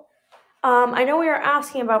tell. I know we were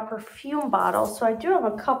asking about perfume bottles, so I do have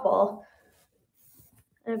a couple.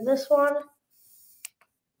 I have this one,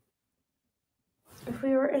 if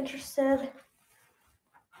we were interested.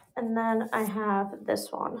 And then I have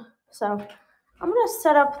this one. So I'm going to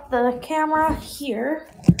set up the camera here,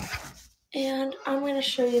 and I'm going to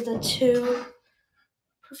show you the two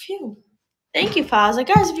perfume. Thank you, Faza.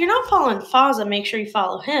 Guys, if you're not following Faza, make sure you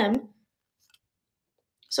follow him.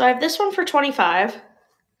 So I have this one for $25.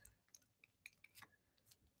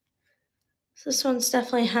 So this one's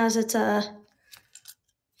definitely has its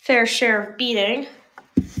fair share of beating.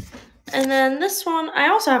 And then this one I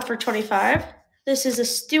also have for $25. This is a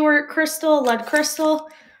Stuart Crystal, lead crystal.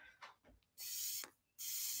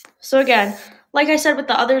 So again, like I said with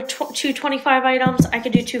the other two 25 items, I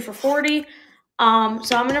could do 2 for $40.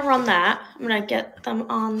 So I'm going to run that. I'm going to get them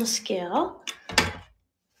on the scale.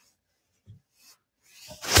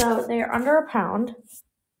 So they are under a pound,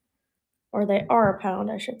 or they are a pound,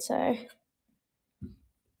 I should say.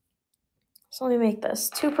 So let me make this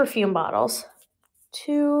 2 perfume bottles.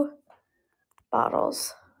 2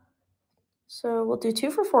 bottles. So we'll do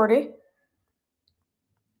 2 for $40.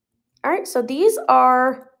 All right, so these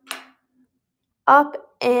are up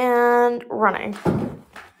and running.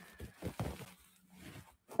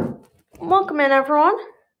 Welcome in, everyone.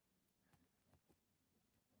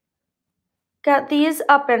 Got these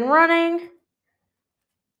up and running.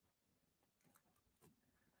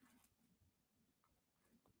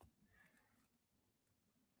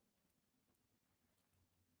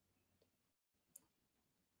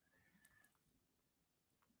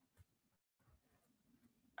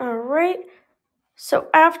 All right. So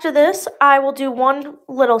after this, I will do one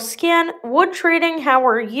little scan. Wood Trading, how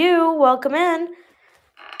are you? Welcome in.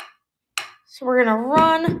 So we're going to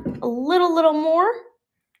run a little more,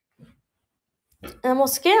 and we'll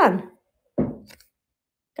scan.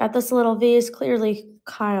 Got this little V's. Clearly,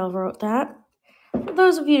 Kyle wrote that. For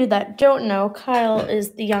those of you that don't know, Kyle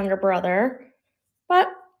is the younger brother, but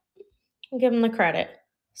I'll give him the credit.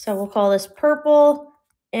 So we'll call this purple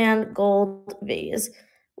and gold V's.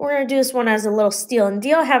 We're going to do this one as a little steal and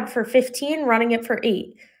deal. I have it for 15, running it for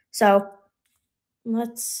 8. So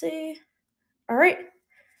let's see. All right.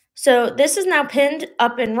 So this is now pinned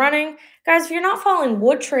up and running. Guys, if you're not following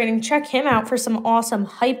Wood Trading, check him out for some awesome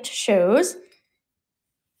hyped shows.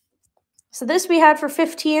 So this we had for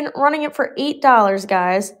 15, running it for $8,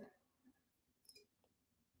 guys.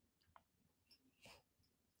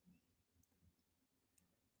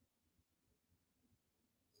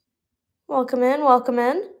 Welcome in, welcome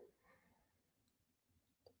in.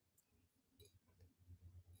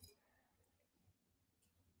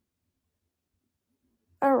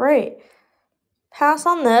 All right. Pass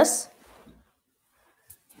on this.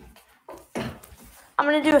 I'm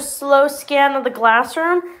going to do a slow scan of the glass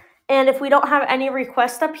room, and if we don't have any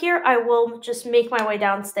requests up here, I will just make my way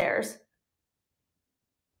downstairs.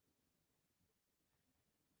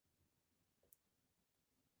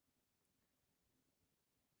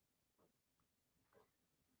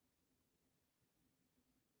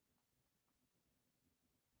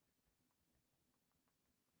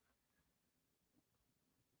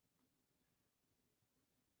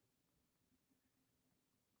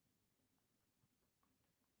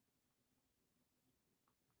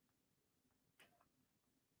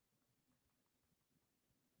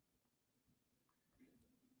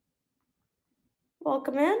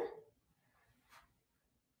 Welcome in.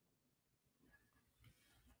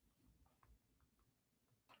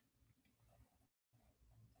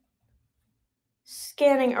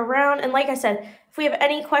 Scanning around, and like I said, if we have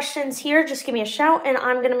any questions here, just give me a shout, and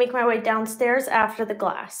I'm going to make my way downstairs after the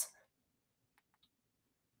glass.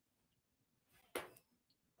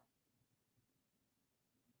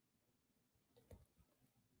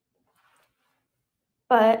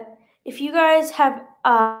 But if you guys have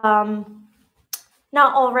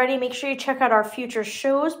not already, make sure you check out our future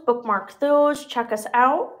shows, bookmark those, check us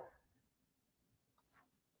out.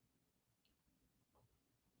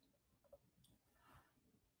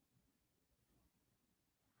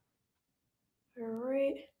 All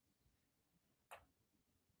right.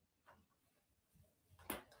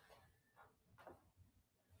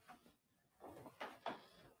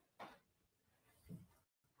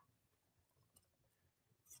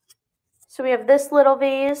 So we have this little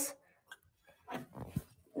vase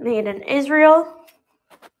made in Israel.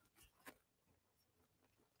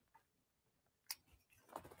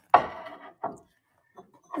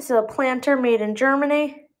 This is a planter made in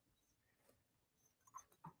Germany.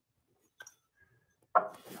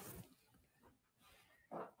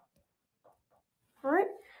 All right,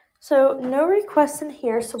 so no requests in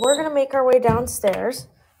here, so we're going to make our way downstairs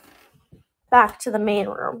back to the main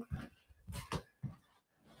room.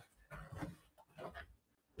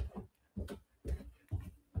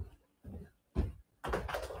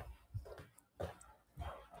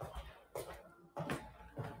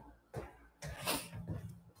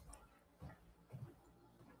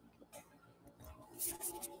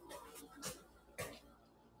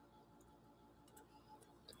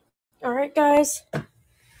 All right, guys.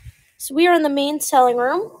 So we are in the main selling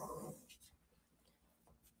room.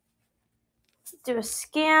 Do a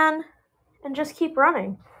scan and just keep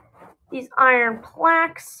running. These iron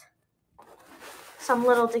plaques, some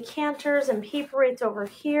little decanters and paper weights over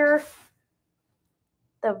here.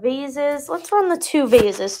 The vases. Let's run the 2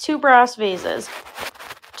 vases, 2 brass vases.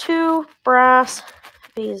 2 brass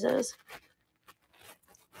vases.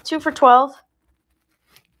 2 for $12.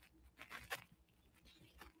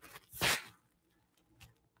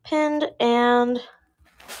 Pinned and...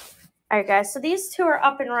 Alright guys, so these 2 are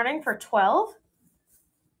up and running for $12.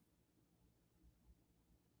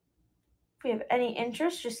 If you have any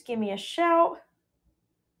interest, just give me a shout.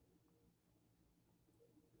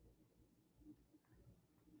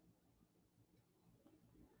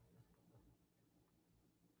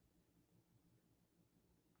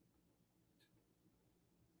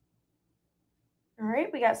 All right,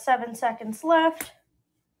 we got 7 seconds left.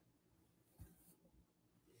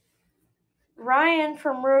 Ryan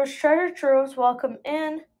from Rose Treasure Troves, welcome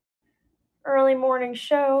in. Early morning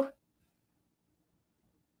show.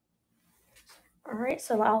 All right,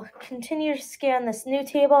 so I'll continue to scan this new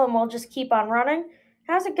table and we'll just keep on running.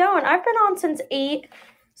 How's it going? I've been on since 8,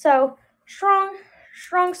 so strong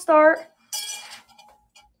start.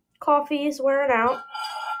 Coffee is wearing out.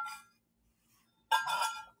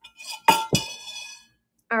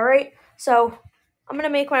 All right, so I'm going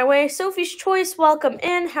to make my way. Sophie's Choice, welcome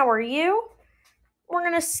in. How are you? We're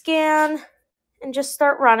going to scan and just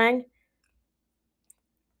start running.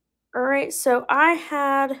 All right, so I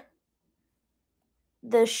had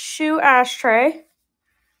the shoe ashtray.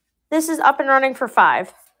 This is up and running for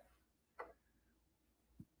 $5.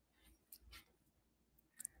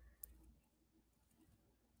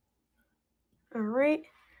 All right.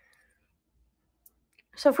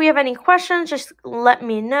 So if we have any questions, just let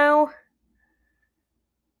me know.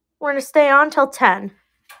 We're going to stay on till 10.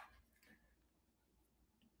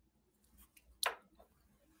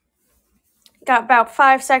 Got about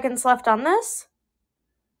 5 seconds left on this.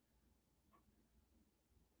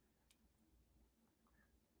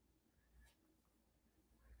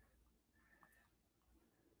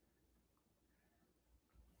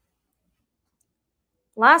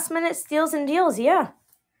 Last minute steals and deals, yeah.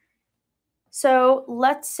 So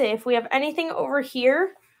let's see if we have anything over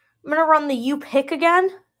here. I'm going to run the U-Pick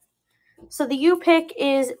again. So the U-Pick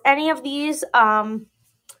is any of these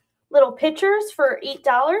little pitchers for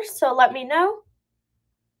 $8. So let me know.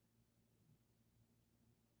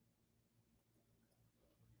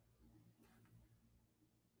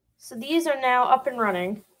 So these are now up and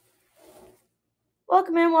running.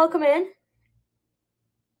 Welcome in, welcome in.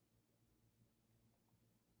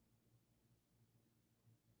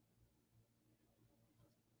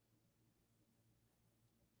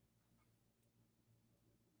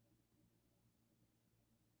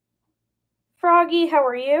 Froggy, how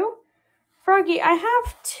are you? Froggy, I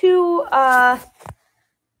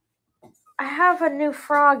have a new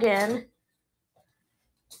frog in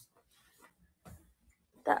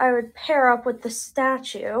that I would pair up with the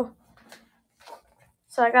statue.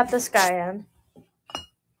 So I got this guy in.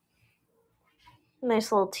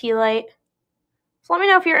 Nice little tea light. So let me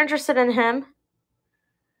know if you're interested in him.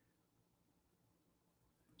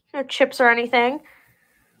 No chips or anything.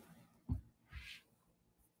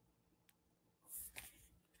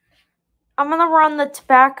 I'm going to run the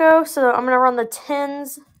tobacco, so I'm going to run the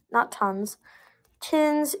tins, not tons,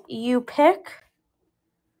 tins U-Pick.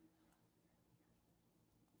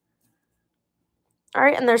 All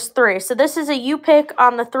right, and there's 3. So this is a U-Pick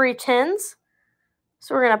on the 3 tins.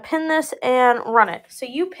 So we're going to pin this and run it. So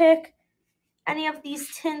you pick any of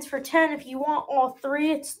these tins for 10. If you want all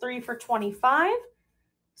 3, it's 3 for 25.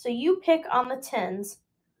 So you pick on the tins.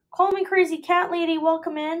 Call me Crazy Cat Lady,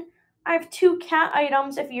 welcome in. I have 2 cat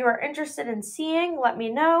items. If you are interested in seeing, let me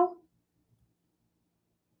know.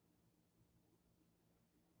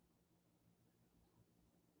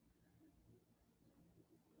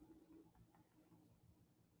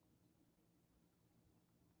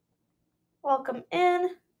 Welcome in.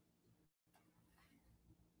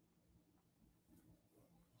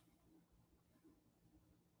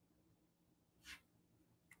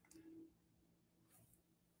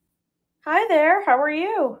 Hi there, how are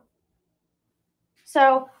you?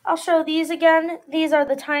 So I'll show these again. These are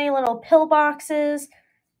the tiny little pill boxes.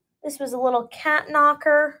 This was a little cat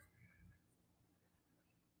knocker.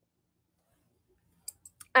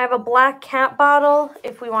 I have a black cat bottle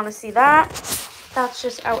if we want to see that. That's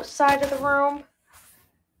just outside of the room.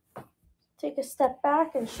 Take a step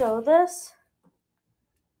back and show this.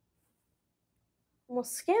 And we'll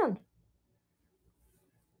scan.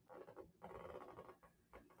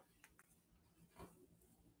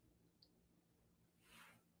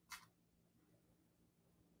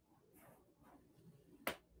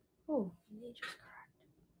 Oh,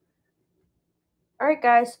 all right,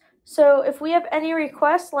 guys. So if we have any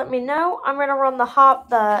requests, let me know. I'm gonna run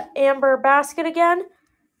the amber basket again.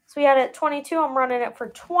 So we had it at 22. I'm running it for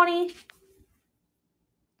 20.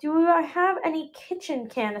 Do I have any kitchen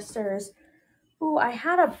canisters? Ooh, I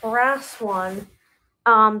had a brass one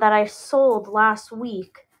that I sold last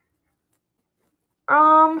week.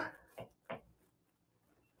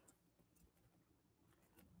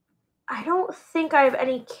 I don't think I have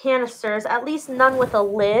any canisters, at least none with a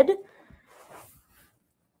lid.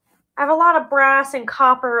 I have a lot of brass and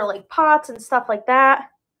copper, like pots and stuff like that.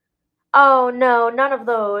 Oh no, none of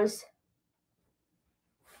those.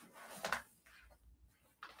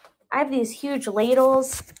 I have these huge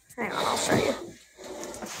ladles. Hang on, I'll show you.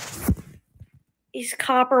 These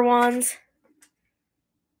copper ones.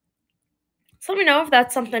 So let me know if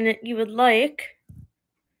that's something that you would like.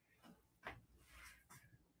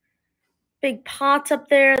 Big pots up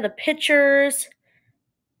there, the pitchers.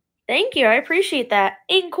 Thank you, I appreciate that.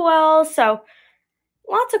 Inkwells, so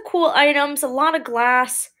lots of cool items, a lot of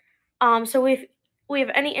glass. So if we have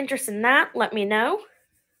any interest in that, let me know.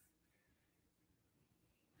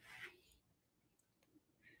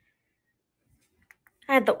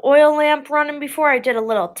 I had the oil lamp running before. I did a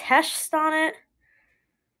little test on it.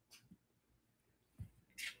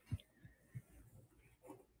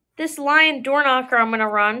 This lion door knocker I'm going to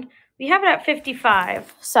run. We have it at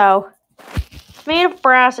 55. So it's made of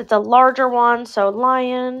brass. It's a larger one. So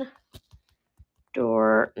lion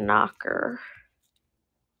door knocker.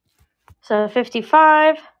 So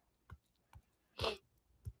 55.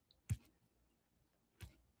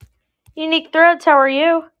 Unique Threads, how are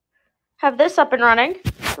you? Have this up and running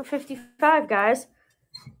for 55, guys.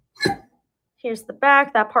 Here's the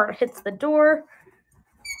back. That part hits the door.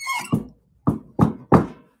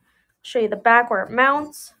 Show you the back where it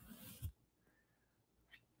mounts.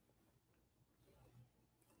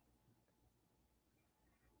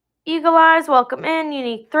 Eagle Eyes, welcome in.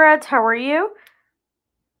 Unique Threads, how are you?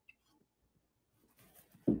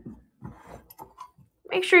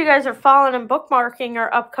 Make sure you guys are following and bookmarking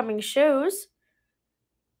our upcoming shows.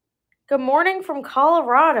 Good morning from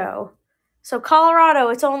Colorado. So Colorado,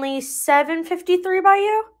 it's only 7:53 by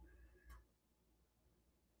you?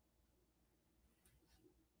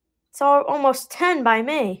 It's almost 10 by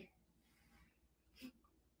me.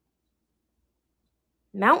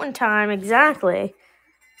 Mountain time, exactly.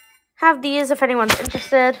 Have these if anyone's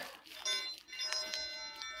interested.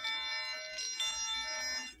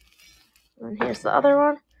 And here's the other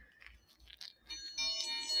one.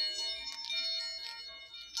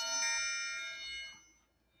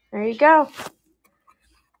 There you go.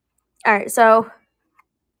 All right, so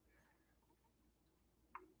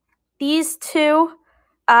these two,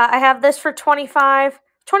 I have this for 25.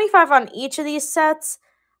 25 on each of these sets.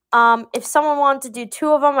 If someone wanted to do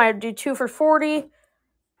two of them, I would do 2 for 40.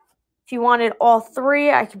 If you wanted all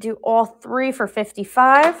three, I could do all three for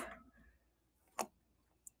 55.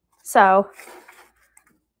 So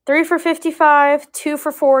 3 for 55, 2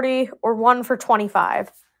 for 40, or 1 for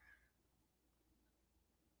 25.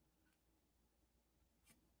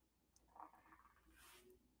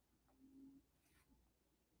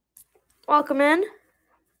 Welcome in.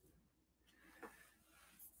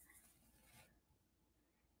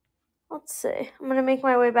 Let's see. I'm going to make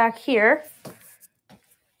my way back here.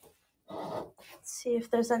 Let's see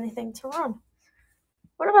if there's anything to run.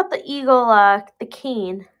 What about the Eagle, the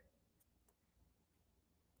cane?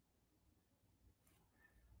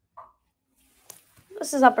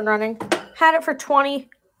 This is up and running. Had it for 20.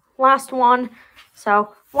 Last one.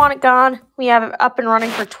 So, want it gone. We have it up and running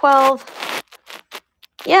for 12.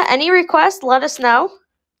 Yeah, any request, let us know.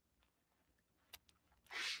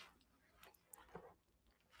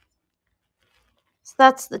 So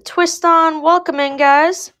that's the twist on. Welcome in,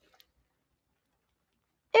 guys.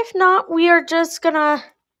 If not, we are just going to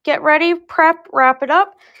get ready, prep, wrap it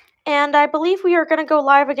up. And I believe we are going to go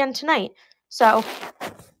live again tonight. So,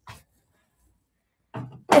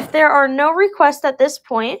 if there are no requests at this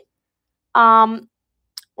point,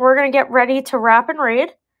 we're going to get ready to wrap and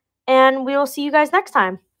raid. and we will see you guys next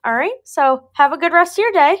time. All right? So have a good rest of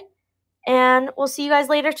your day, and we'll see you guys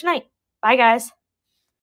later tonight. Bye, guys.